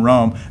street in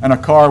Rome, and a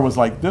car was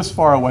like this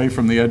far away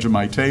from the edge of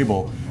my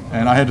table,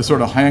 and I had to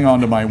sort of hang on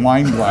to my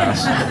wine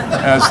glass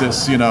as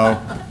this, you know,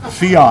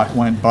 Fiat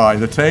went by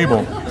the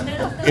table.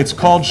 It's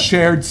called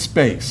shared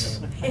space.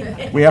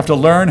 We have to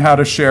learn how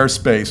to share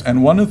space.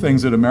 And one of the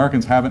things that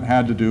Americans haven't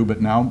had to do, but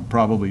now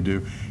probably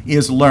do,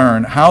 is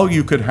learn how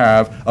you could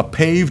have a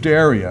paved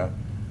area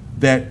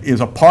that is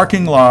a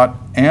parking lot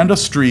and a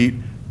street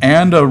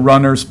and a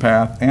runner's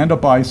path and a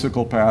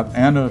bicycle path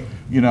and a,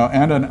 you know,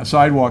 and a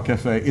sidewalk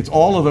cafe. It's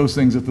all of those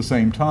things at the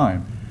same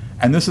time.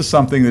 And this is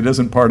something that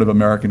isn't part of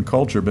American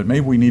culture, but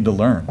maybe we need to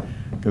learn,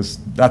 because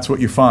that's what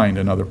you find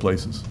in other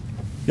places.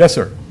 Yes,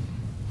 sir.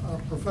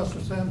 Professor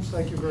Semes,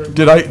 thank you very much.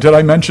 Did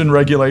I mention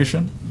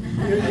regulation? You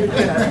did,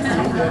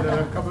 and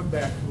I'm coming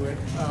back to it.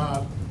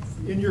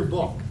 In your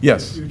book,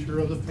 Yes. The Future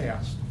of the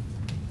Past,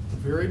 the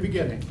very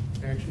beginning,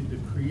 actually the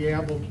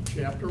preamble to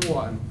chapter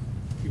 1,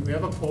 you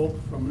have a quote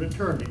from an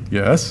attorney.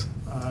 Yes.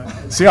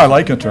 See, I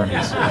like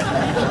attorneys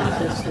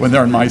when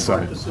they're on my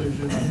side.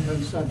 Decision on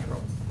Penn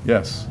Central.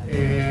 Yes.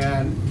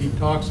 And he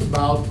talks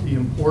about the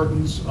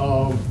importance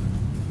of,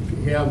 if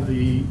you have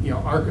the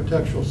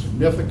architectural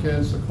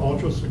significance, the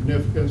cultural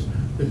significance,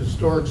 the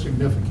historic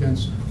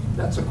significance,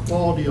 that's a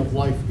quality of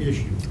life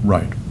issue.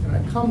 Right. And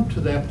I come to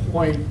that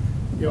point,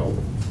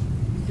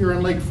 here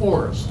in Lake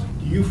Forest,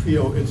 do you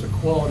feel it's a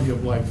quality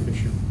of life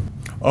issue?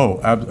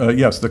 Oh,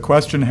 yes. The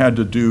question had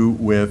to do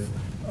with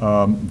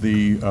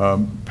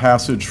the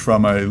passage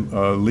from a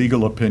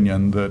legal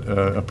opinion that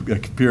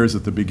appears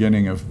at the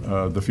beginning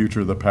of The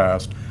Future of the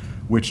Past,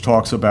 which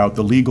talks about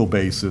the legal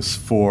basis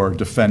for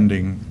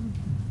defending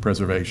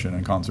preservation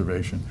and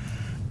conservation.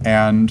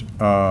 And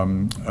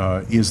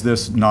is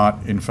this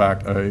not, in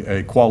fact,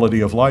 a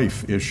quality of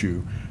life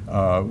issue,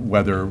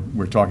 whether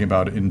we're talking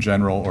about it in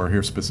general or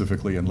here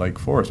specifically in Lake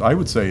Forest? I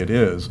would say it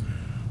is.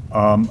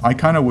 I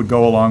kind of would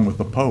go along with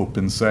the Pope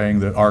in saying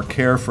that our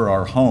care for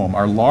our home,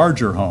 our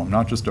larger home,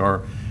 not just our,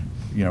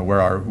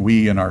 where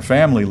we and our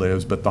family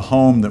lives, but the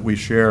home that we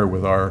share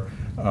with our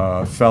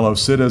fellow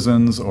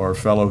citizens or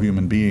fellow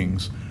human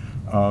beings,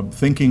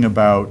 thinking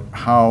about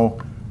how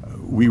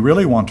we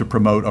really want to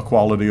promote a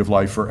quality of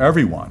life for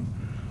everyone.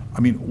 I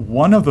mean,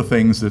 one of the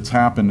things that's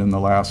happened in the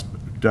last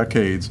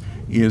decades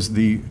is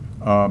the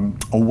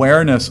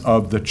awareness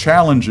of the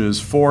challenges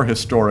for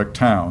historic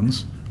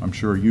towns, I'm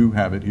sure you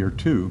have it here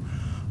too,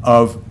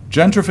 of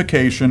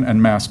gentrification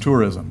and mass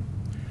tourism.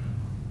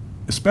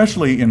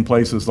 Especially in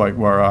places like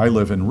where I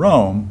live in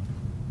Rome,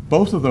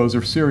 both of those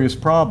are serious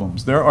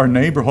problems. There are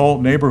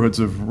whole neighborhoods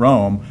of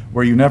Rome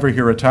where you never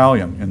hear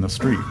Italian in the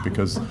street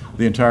because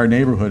the entire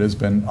neighborhood has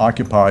been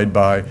occupied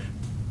by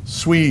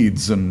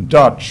Swedes and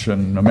Dutch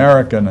and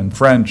American and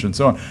French and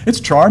so on. It's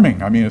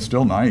charming. I mean, it's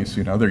still nice.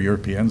 They're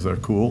Europeans. They're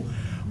cool.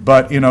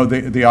 But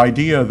the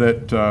idea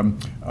that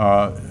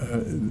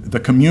the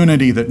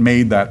community that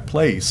made that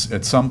place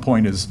at some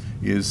point is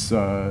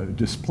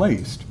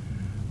displaced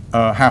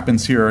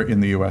happens here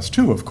in the U.S.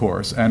 too, of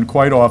course. And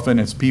quite often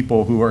it's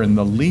people who are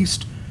the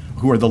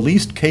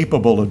least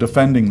capable of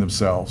defending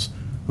themselves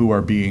who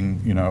are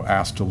being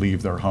asked to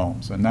leave their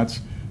homes. And that's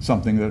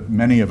something that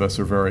many of us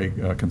are very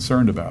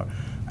concerned about.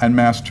 And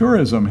mass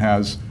tourism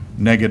has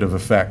negative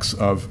effects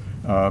of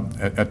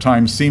at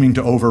times seeming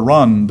to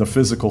overrun the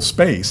physical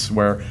space,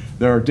 where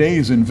there are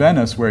days in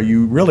Venice where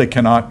you really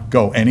cannot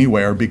go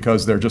anywhere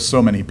because there are just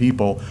so many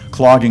people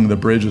clogging the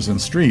bridges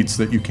and streets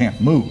that you can't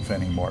move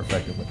anymore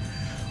effectively.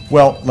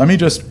 Well, let me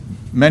just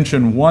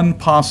mention one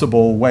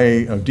possible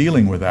way of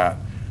dealing with that,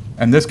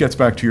 and this gets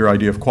back to your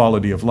idea of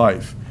quality of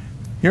life.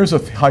 Here's a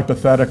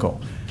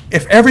hypothetical.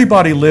 If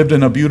everybody lived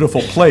in a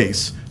beautiful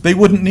place, they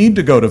wouldn't need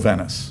to go to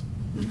Venice.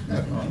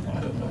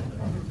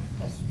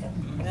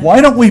 Why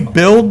don't we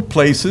build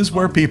places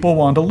where people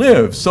want to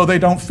live so they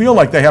don't feel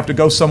like they have to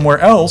go somewhere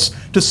else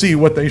to see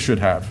what they should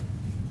have?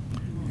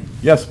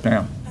 Yes,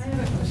 Pam. I have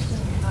a question,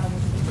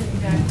 getting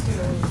back to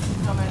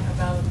a comment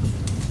about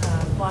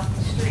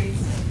blocking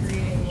streets and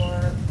creating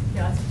more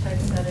piazza-type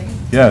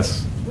settings.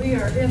 Yes. We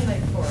are in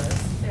Lake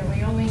Forest, and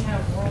we only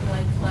have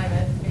warm-like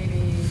climate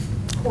maybe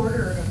a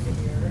quarter of the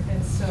year.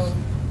 And so,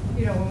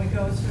 when we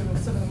go to some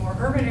of the more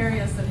urban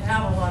areas that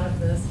have a lot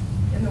of this,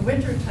 in the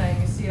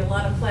wintertime, you see a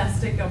lot of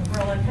plastic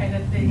umbrella kind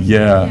of things.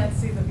 Yeah. You can't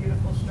see the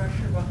beautiful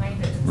structure behind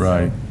it. And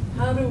right.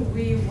 So how do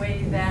we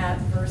weigh that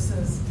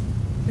versus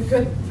the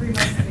good 3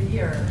 months of the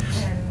year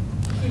and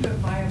keep it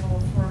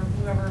viable for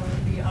whoever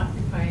would be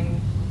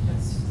occupying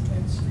that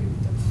street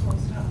that's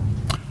closed up?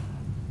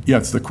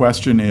 Yes, the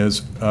question is,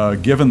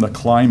 given the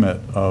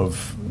climate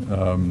of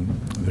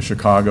the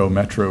Chicago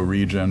metro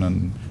region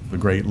and the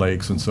Great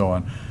Lakes and so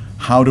on,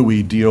 how do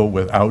we deal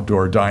with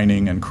outdoor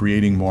dining and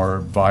creating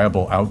more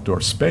viable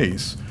outdoor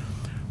space?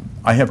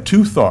 I have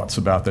two thoughts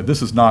about that.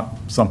 This is not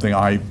something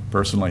I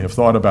personally have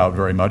thought about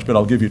very much, but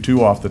I'll give you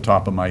two off the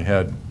top of my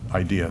head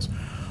ideas.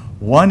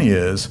 One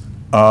is,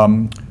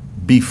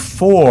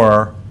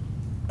 before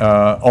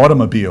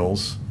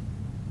automobiles,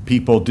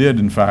 people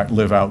did in fact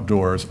live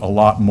outdoors a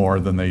lot more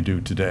than they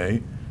do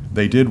today.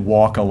 They did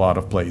walk a lot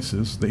of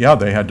places. Yeah,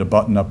 they had to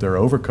button up their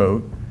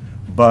overcoat,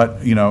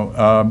 but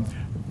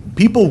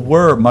people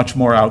were much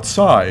more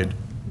outside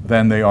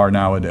than they are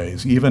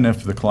nowadays, even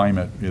if the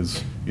climate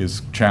is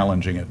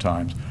challenging at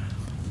times.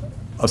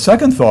 A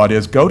second thought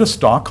is go to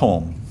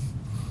Stockholm,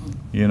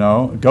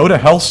 go to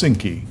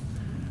Helsinki,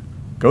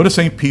 go to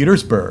St.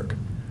 Petersburg.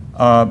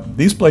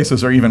 These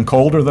places are even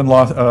colder than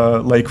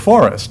Lake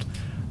Forest,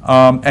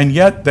 and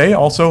yet they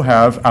also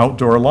have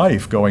outdoor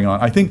life going on.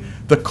 I think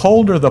the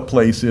colder the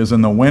place is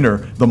in the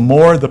winter, the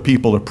more the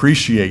people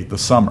appreciate the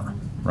summer,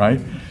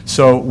 right?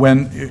 So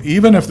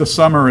even if the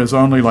summer is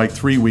only like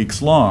 3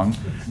 weeks long,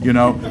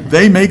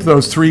 they make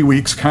those 3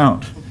 weeks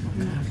count.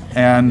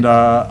 And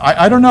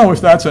I don't know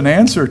if that's an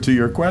answer to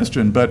your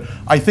question, but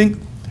I think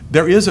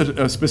there is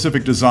a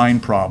specific design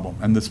problem,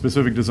 and the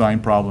specific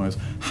design problem is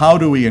how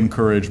do we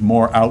encourage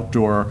more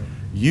outdoor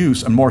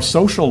use and more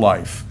social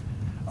life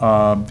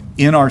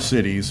in our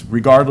cities,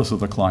 regardless of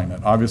the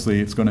climate.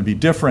 Obviously, it's going to be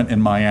different in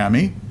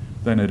Miami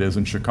than it is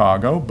in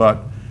Chicago,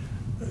 but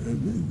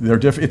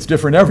it's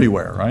different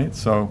everywhere, right?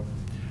 So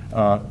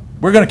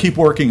we're going to keep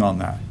working on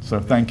that. So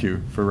thank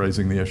you for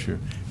raising the issue.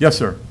 Yes,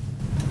 sir.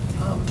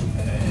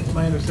 It's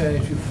my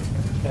understanding you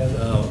had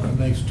a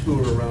nice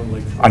tour around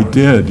Lake Forest. I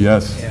did,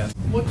 yes. And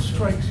what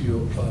strikes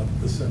you about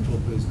the Central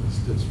Business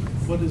District?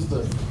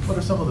 What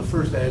are some of the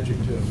first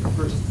adjectives or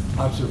first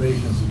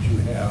observations that you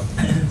have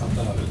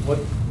about it? What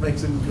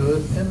makes it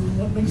good and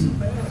what makes it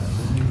bad?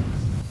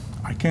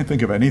 I can't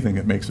think of anything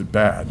that makes it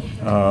bad.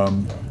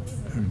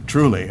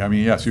 Truly, I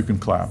mean, yes, you can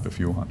clap if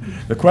you want.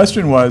 The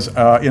question was,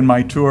 in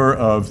my tour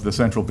of the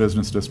Central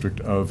Business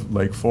District of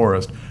Lake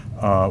Forest,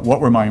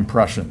 what were my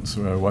impressions?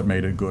 What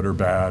made it good or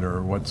bad,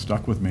 or what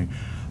stuck with me?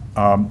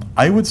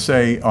 I would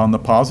say, on the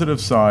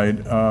positive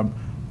side,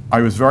 I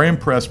was very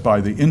impressed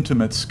by the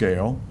intimate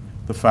scale,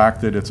 the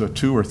fact that it's a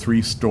 2 or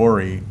 3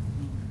 story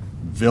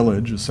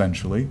village,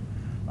 essentially.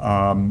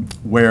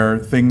 where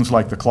things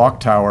like the clock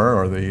tower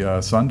or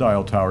the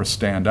sundial tower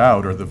stand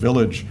out, or the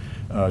village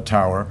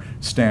tower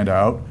stand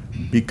out,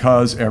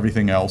 because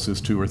everything else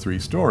is 2 or 3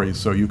 stories.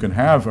 So you can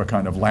have a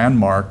kind of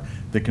landmark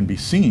that can be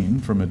seen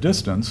from a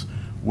distance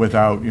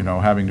without,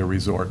 having to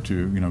resort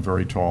to,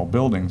 very tall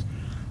buildings.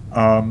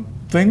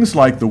 Things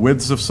like the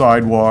widths of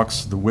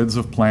sidewalks, the widths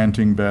of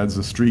planting beds,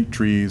 the street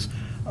trees,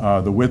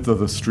 the width of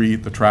the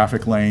street, the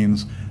traffic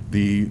lanes,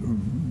 the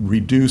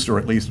reduced, or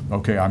at least,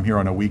 okay, I'm here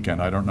on a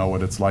weekend, I don't know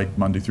what it's like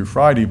Monday through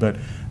Friday, but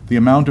the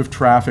amount of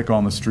traffic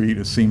on the street,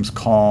 it seems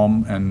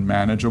calm and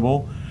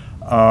manageable.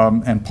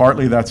 And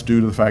partly that's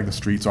due to the fact the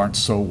streets aren't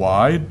so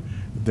wide.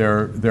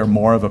 They're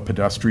more of a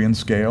pedestrian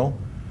scale.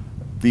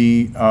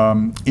 The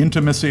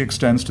intimacy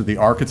extends to the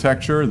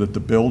architecture, that the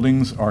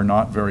buildings are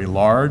not very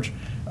large.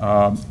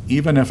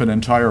 Even if an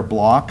entire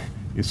block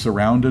is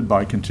surrounded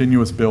by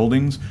continuous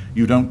buildings,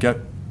 you don't get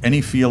any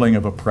feeling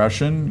of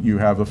oppression. You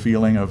have a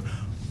feeling of,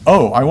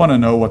 oh, I want to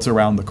know what's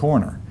around the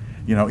corner.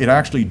 It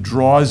actually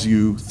draws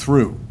you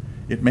through.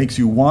 It makes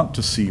you want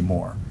to see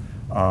more,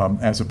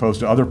 as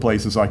opposed to other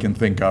places I can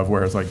think of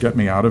where it's like, get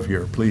me out of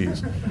here,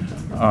 please.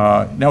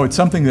 No, it's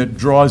something that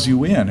draws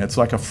you in. It's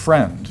like a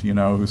friend,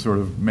 who sort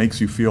of makes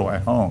you feel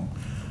at home.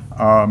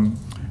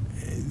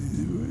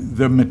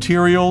 The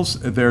materials,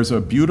 there's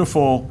a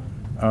beautiful,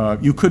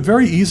 you could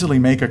very easily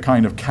make a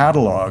kind of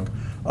catalog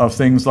of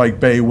things like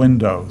bay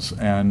windows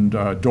and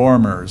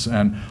dormers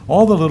and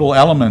all the little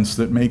elements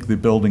that make the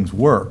buildings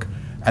work.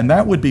 And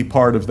that would be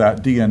part of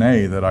that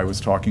DNA that I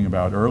was talking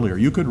about earlier.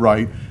 You could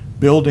write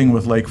building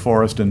with Lake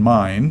Forest in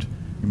mind,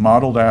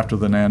 modeled after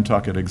the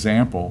Nantucket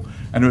example,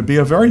 and it would be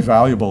a very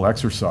valuable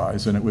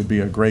exercise, and it would be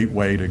a great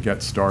way to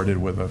get started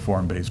with a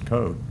form-based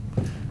code.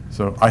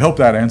 So I hope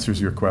that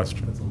answers your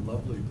question. That's a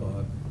lovely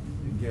thought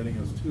in getting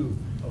us to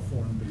a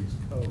form-based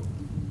code.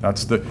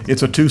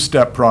 It's a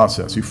 2-step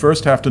process. You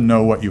first have to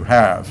know what you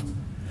have,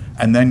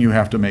 and then you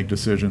have to make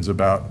decisions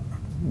about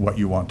what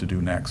you want to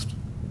do next.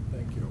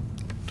 Thank you.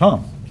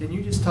 Tom. Can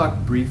you just talk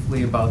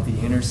briefly about the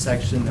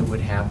intersection that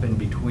would happen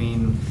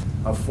between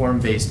a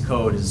form-based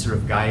code as sort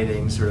of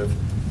guiding, sort of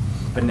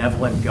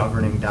benevolent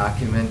governing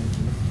document,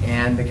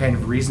 and the kind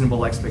of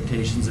reasonable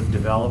expectations of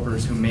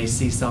developers who may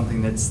see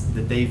something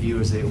that they view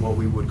as what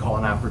we would call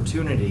an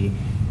opportunity?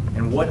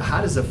 And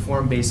how does a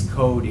form-based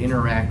code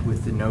interact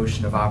with the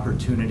notion of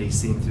opportunity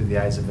seen through the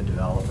eyes of a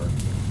developer?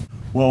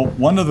 Well,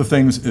 one of the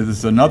things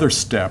is another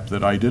step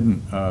that I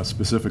didn't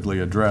specifically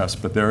address,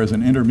 but there is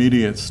an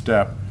intermediate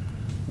step,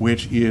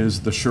 which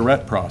is the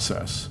charrette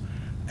process.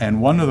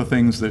 And one of the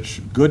things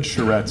that good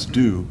charrettes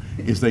do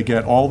is they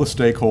get all the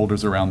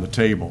stakeholders around the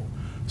table.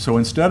 So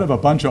instead of a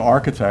bunch of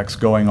architects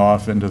going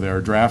off into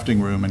their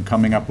drafting room and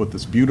coming up with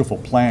this beautiful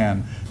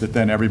plan that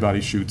then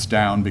everybody shoots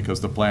down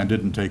because the plan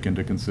didn't take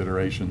into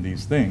consideration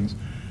these things,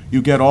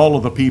 you get all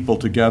of the people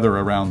together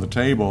around the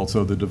table.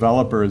 So the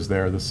developer is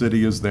there, the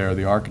city is there,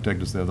 the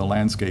architect is there, the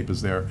landscape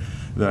is there,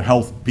 the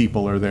health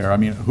people are there. I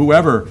mean,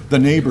 whoever, the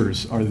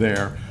neighbors are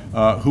there.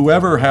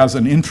 Whoever has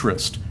an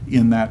interest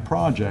in that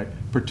project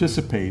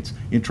participates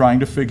in trying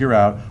to figure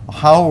out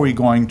how are we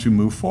going to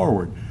move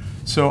forward.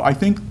 So I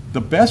think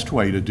the best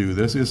way to do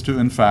this is to,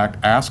 in fact,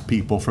 ask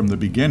people from the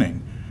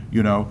beginning,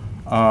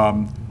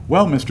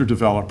 well, Mr.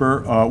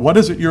 Developer, what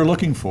is it you're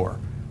looking for?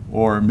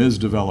 Or Ms.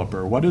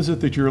 Developer, what is it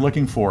that you're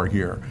looking for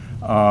here?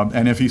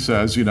 And if he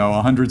says, a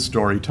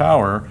 100-story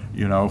tower,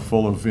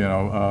 full of,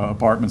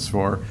 apartments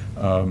for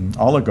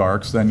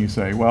oligarchs, then you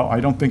say, well, I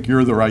don't think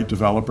you're the right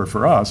developer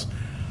for us.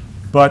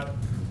 But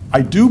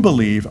I do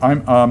believe,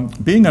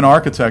 being an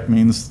architect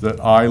means that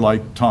I,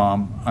 like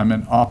Tom, I'm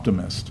an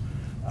optimist.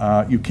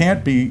 You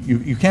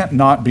can't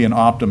not be an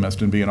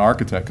optimist and be an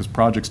architect because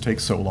projects take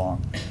so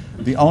long.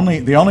 The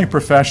only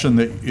profession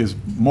that is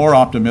more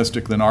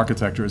optimistic than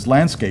architecture is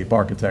landscape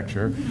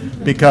architecture,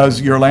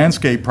 because your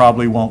landscape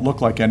probably won't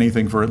look like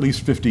anything for at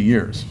least 50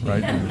 years,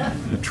 right?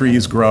 The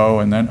trees grow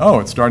and then, oh,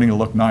 it's starting to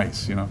look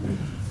nice,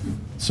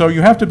 So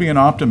you have to be an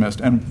optimist,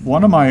 and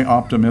one of my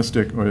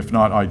optimistic, or if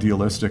not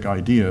idealistic,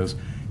 ideas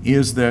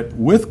is that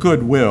with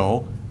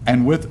goodwill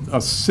and with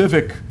a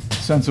civic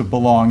sense of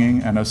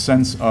belonging and a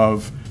sense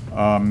of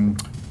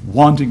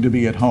wanting to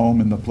be at home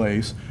in the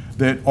place,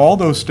 that all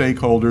those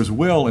stakeholders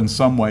will in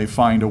some way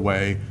find a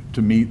way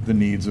to meet the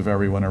needs of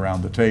everyone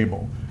around the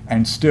table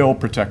and still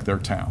protect their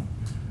town.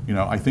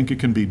 I think it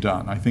can be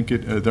done. I think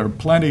there are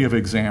plenty of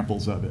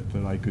examples of it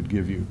that I could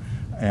give you.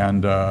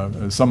 And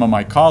some of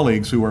my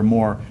colleagues who are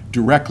more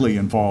directly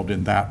involved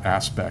in that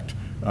aspect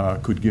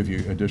could give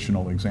you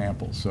additional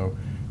examples. So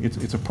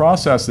it's a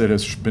process that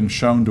has been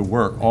shown to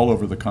work all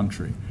over the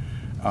country.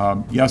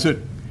 Yes, it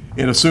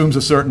assumes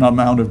a certain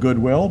amount of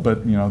goodwill,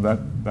 but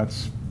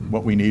that's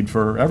what we need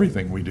for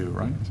everything we do,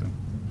 right? So,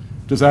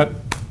 does that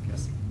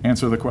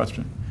answer the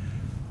question?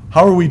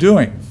 How are we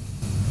doing?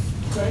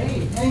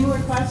 Great. Any more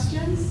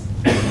questions?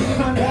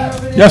 Anyone over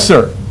there? Yes,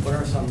 sir. What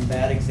are some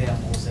bad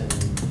examples in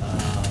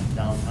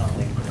downtown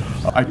Lake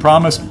Forest? I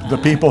promised the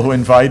people who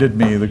invited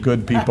me, the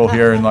good people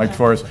here in Lake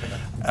Forest,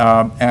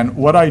 and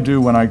what I do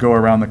when I go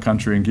around the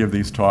country and give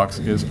these talks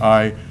is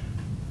I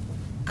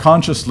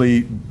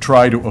consciously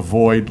try to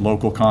avoid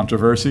local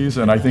controversies,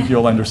 and I think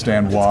you'll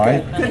understand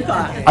why. Good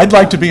thought. I'd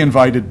like to be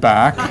invited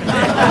back.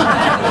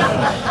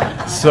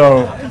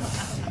 So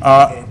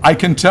I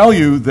can tell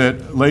you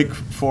that Lake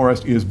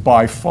Forest is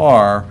by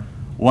far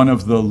one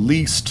of the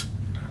least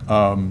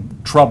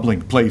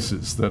troubling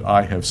places that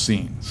I have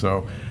seen.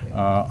 So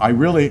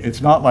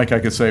it's not like I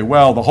could say,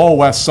 well, the whole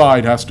west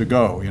side has to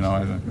go. You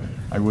know,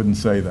 I wouldn't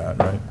say that,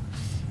 right?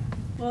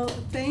 Well,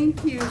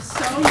 thank you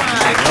so much.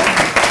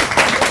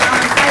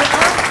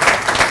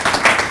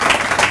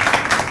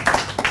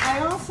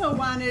 I also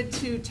wanted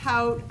to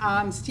tout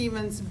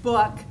Stephen's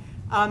book,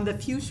 The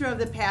Future of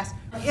the Past.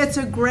 It's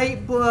a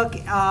great book.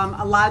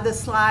 A lot of the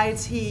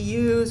slides he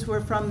used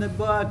were from the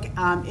book.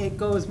 It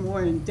goes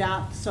more in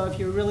depth, so if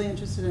you're really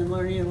interested in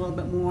learning a little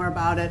bit more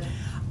about it,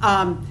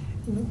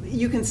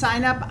 you can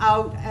sign up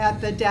out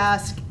at the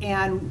desk,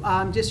 and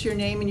just your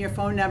name and your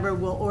phone number,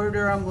 we'll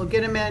order them, we'll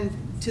get them in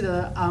to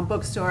the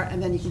bookstore,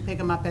 and then you can pick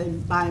them up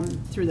and buy them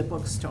through the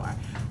bookstore.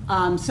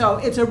 So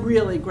it's a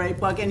really great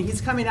book, and he's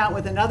coming out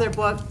with another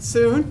book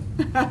soon.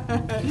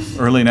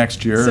 Early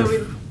next year. So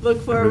we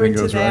look forward to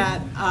goes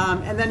that.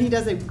 right. And then he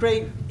does a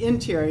great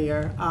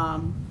interior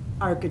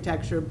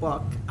architecture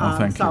book.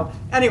 Thank you. So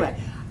anyway,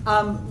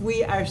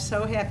 we are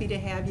so happy to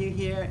have you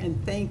here,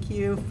 and thank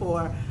you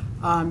for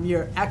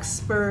your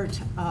expert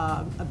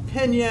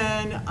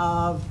opinion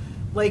of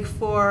Lake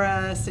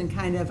Forest, and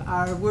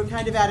we're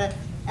kind of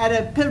at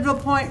a pivotal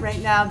point right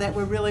now that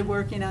we're really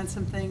working on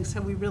some things, so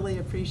we really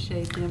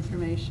appreciate the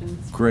information.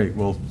 Great.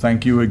 Well,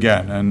 thank you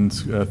again, and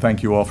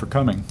thank you all for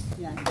coming.